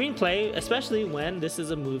Original Screenplay, especially when this is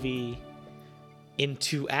a movie in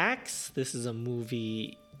 2 acts. This is a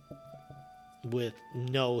movie with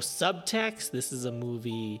no subtext. This is a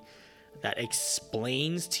movie that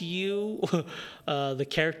explains to you the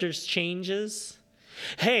characters' changes.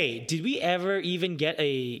 Hey, did we ever even get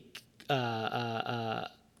the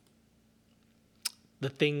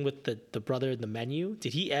thing with the brother in the menu?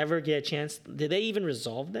 Did he ever get a chance? Did they even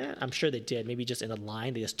resolve that? I'm sure they did. Maybe just in a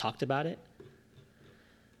line, they just talked about it.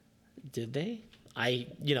 Did they? I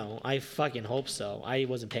fucking hope so. I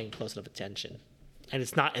wasn't paying close enough attention. And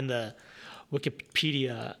it's not in the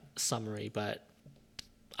Wikipedia summary, but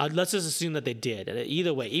let's just assume that they did.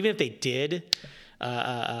 Either way, even if they did,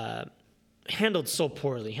 handled so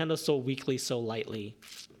poorly, handled so weakly, so lightly.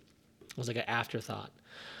 It was like an afterthought.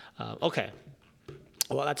 Okay.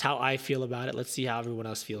 Well, that's how I feel about it. Let's see how everyone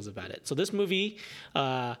else feels about it. So this movie,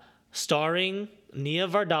 starring Nia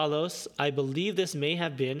Vardalos, I believe this may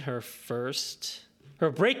have been her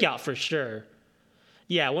breakout for sure.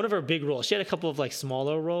 Yeah, one of her big roles. She had a couple of like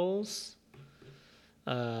smaller roles.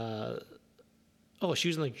 She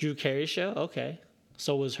was in like Drew Carey's show. Okay,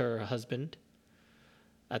 so was her husband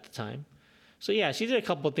at the time. So yeah, she did a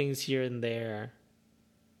couple of things here and there.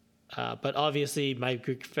 But obviously, My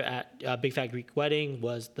Big Fat Greek Wedding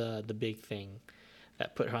was the big thing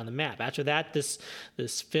that put her on the map. After that,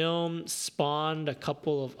 this film spawned a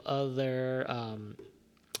couple of other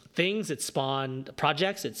things. It spawned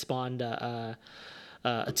projects. It spawned a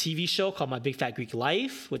TV show called My Big Fat Greek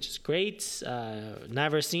Life, which is great.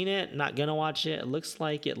 Never seen it. Not gonna watch it. It looks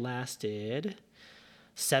like it lasted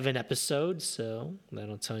 7 episodes, so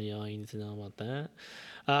that'll tell you all you need to know about that.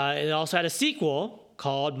 It also had a sequel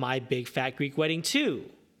called My Big Fat Greek Wedding 2,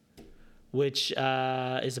 which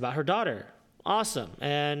is about her daughter. Awesome.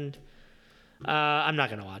 And I'm not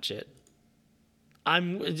going to watch it.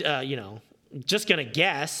 I'm, just going to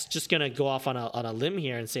guess, just going to go off on a limb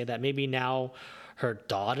here and say that maybe now her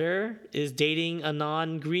daughter is dating a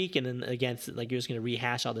non-Greek, and then again, like you're just going to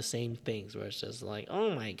rehash all the same things where it's just like,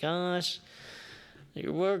 oh my gosh,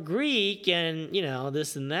 we're Greek and,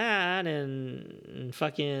 this and that and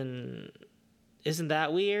fucking, isn't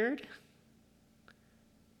that weird?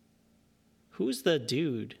 Who's the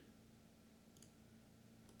dude?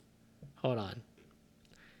 Hold on.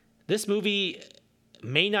 This movie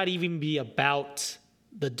may not even be about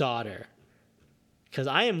the daughter. Because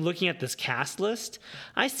I am looking at this cast list.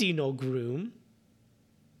 I see no groom.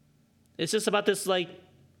 It's just about this, like,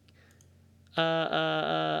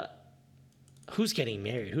 who's getting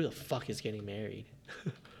married? Who the fuck is getting married?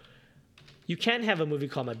 You can't have a movie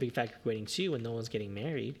called My Big Fat Greek Wedding 2 when no one's getting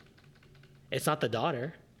married. It's not the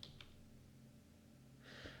daughter.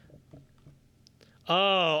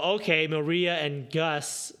 Oh, okay. Maria and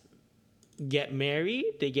Gus get married.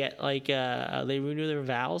 They get like they renew their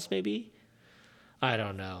vows, maybe. I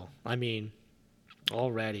don't know. I mean,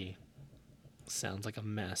 already sounds like a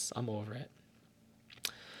mess. I'm over it.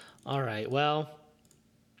 All right. Well.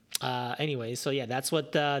 Anyway, so yeah, that's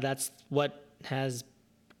what has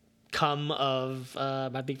come of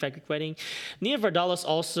My Big Fat Greek Wedding. Nia Vardalos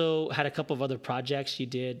also had a couple of other projects. She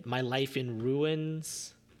did My Life in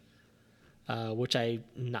Ruins, which I'm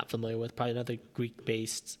not familiar with. Probably another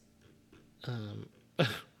Greek-based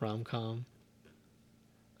rom-com.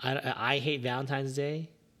 I Hate Valentine's Day.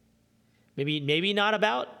 Maybe not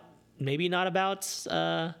about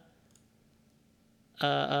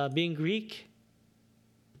being Greek.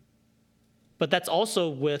 But that's also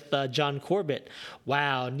with John Corbett.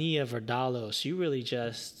 Wow, Nia Vardalos, you really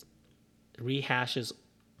just rehashes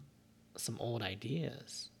some old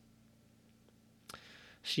ideas.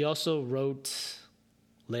 She also wrote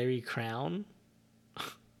Larry Crown.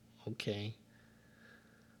 Okay.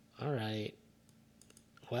 All right.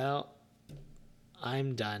 Well,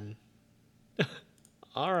 I'm done.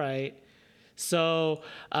 All right. So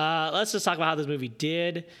let's just talk about how this movie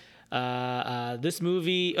did. This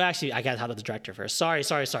movie, actually, I gotta talk about the director first. Sorry.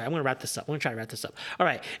 I'm gonna wrap this up. I'm gonna try to wrap this up. All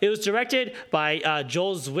right. It was directed by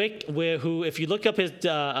Joel Zwick, who, if you look up his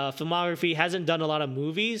filmography, hasn't done a lot of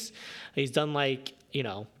movies. He's done maybe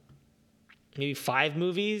 5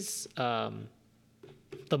 movies.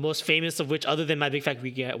 The most famous of which, other than My Big Fat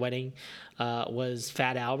Greek Wedding, was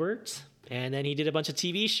Fat Albert. And then he did a bunch of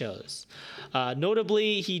TV shows.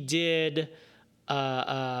 Notably, he did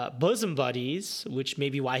Bosom Buddies, which may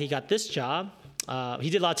be why he got this job. He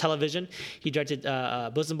did a lot of television. He directed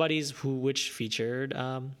Bosom Buddies, which featured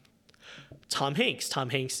Tom Hanks. Tom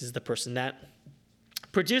Hanks is the person that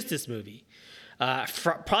produced this movie.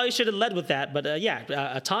 Probably should have led with that, but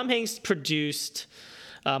Tom Hanks produced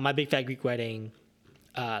My Big Fat Greek Wedding.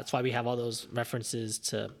 That's why we have all those references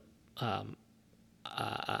to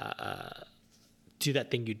Do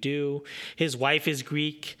That Thing You Do. His wife is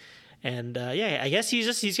Greek. And I guess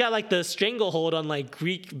he's got like the stranglehold on like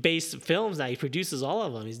Greek-based films now. He produces all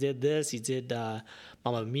of them. He did this. He did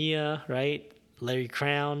Mamma Mia, right? Larry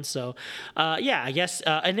Crown. So I guess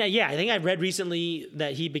I think I read recently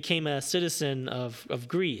that he became a citizen of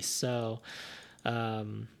Greece. So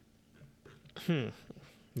gotta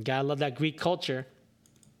love that Greek culture.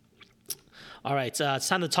 All right, it's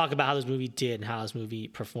time to talk about how this movie did and how this movie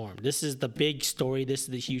performed. This is the big story. This is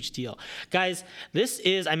the huge deal. Guys,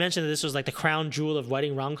 I mentioned that this was like the crown jewel of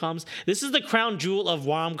wedding rom-coms. This is the crown jewel of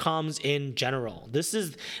rom-coms in general. This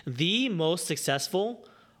is the most successful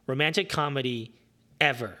romantic comedy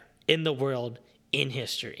ever in the world in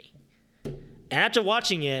history. And after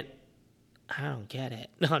watching it, I don't get it.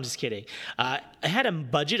 No, I'm just kidding. It had a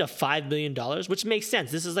budget of $5 million, which makes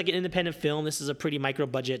sense. This is like an independent film. This is a pretty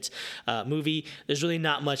micro-budget movie. There's really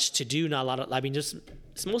not much to do. Not a lot of.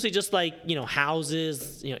 It's mostly just like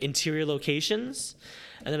houses, interior locations,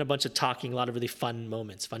 and then a bunch of talking. A lot of really fun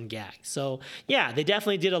moments, fun gags. So yeah, they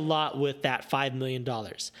definitely did a lot with that $5 million.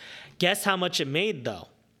 Guess how much it made though?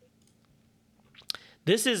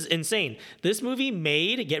 This is insane. This movie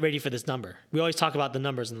made, get ready for this number. We always talk about the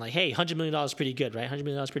numbers and like, hey, $100 million is pretty good, right? $100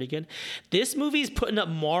 million is pretty good. This movie is putting up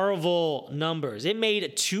Marvel numbers. It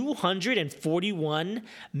made $241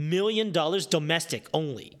 million domestic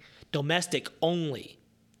only. Domestic only.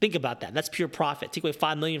 Think about that. That's pure profit. Take away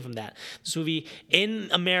 $5 million from that. This movie in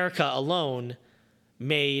America alone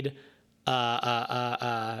made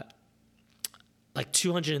like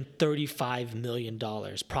 $235 million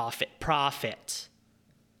profit.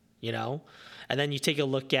 And then you take a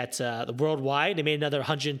look at the worldwide, they made another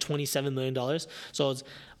 $127 million. So it's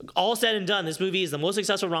all said and done. This movie is the most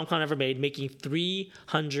successful rom-com ever made, making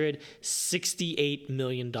 $368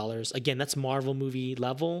 million. Again, that's Marvel movie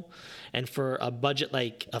level. And for a budget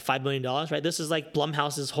like $5 million, right? This is like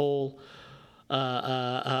Blumhouse's whole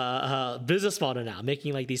business model now,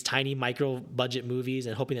 making like these tiny micro budget movies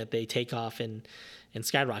and hoping that they take off and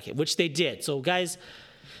skyrocket, which they did. So guys,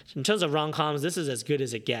 in terms of rom-coms, this is as good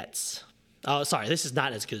as it gets. Oh, sorry, this is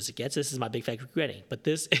not as good as it gets. This is My Big Fat Greek Wedding. But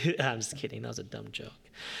this, I'm just kidding. That was a dumb joke.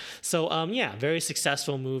 So, very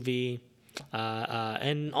successful movie.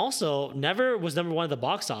 And also never was number one at the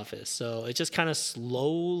box office. So it just kind of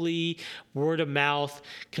slowly, word of mouth,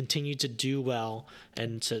 continued to do well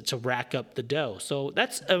and to rack up the dough. So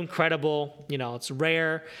that's incredible. It's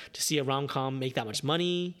rare to see a rom-com make that much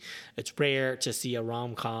money. It's rare to see a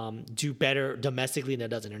rom-com do better domestically than it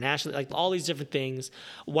does internationally. Like all these different things.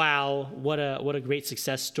 Wow, what a great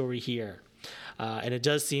success story here. And it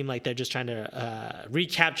does seem like they're just trying to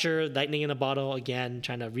recapture Lightning in a Bottle again,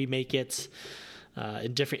 trying to remake it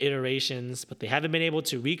in different iterations, but they haven't been able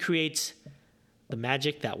to recreate the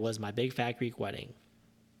magic that was My Big Fat Greek Wedding.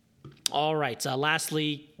 All right,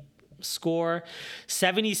 lastly, score,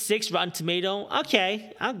 76 Rotten Tomato.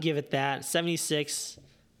 Okay, I'll give it that. 76,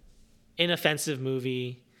 inoffensive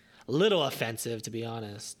movie. A little offensive, to be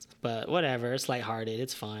honest, but whatever. It's lighthearted.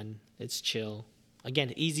 It's fun. It's chill.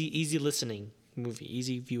 Again, easy listening movie,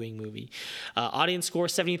 easy viewing movie. Audience score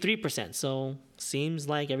 73%. So seems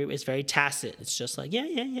like everybody's very tacit. It's just like yeah,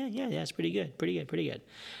 it's pretty good.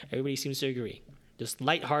 Everybody seems to agree. Just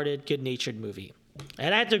lighthearted, good-natured movie.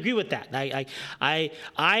 And I have to agree with that.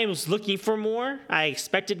 I was looking for more. I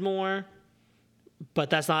expected more,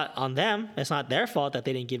 but that's not on them. It's not their fault that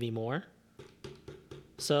they didn't give me more.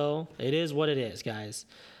 So it is what it is, guys.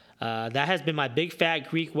 That has been My Big Fat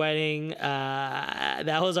Greek Wedding.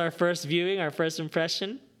 That was our first viewing, our first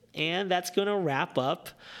impression. And that's going to wrap up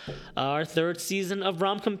our third season of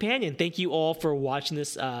Rom Companion. Thank you all for watching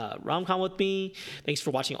this rom-com with me. Thanks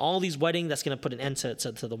for watching all these weddings. That's going to put an end to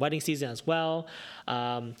the wedding season as well.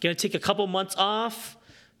 Going to take a couple months off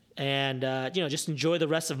and just enjoy the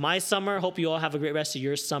rest of my summer. Hope you all have a great rest of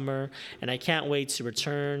your summer. And I can't wait to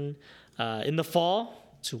return in the fall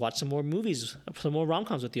to watch some more movies, some more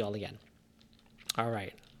rom-coms with you all again. All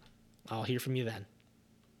right. I'll hear from you then.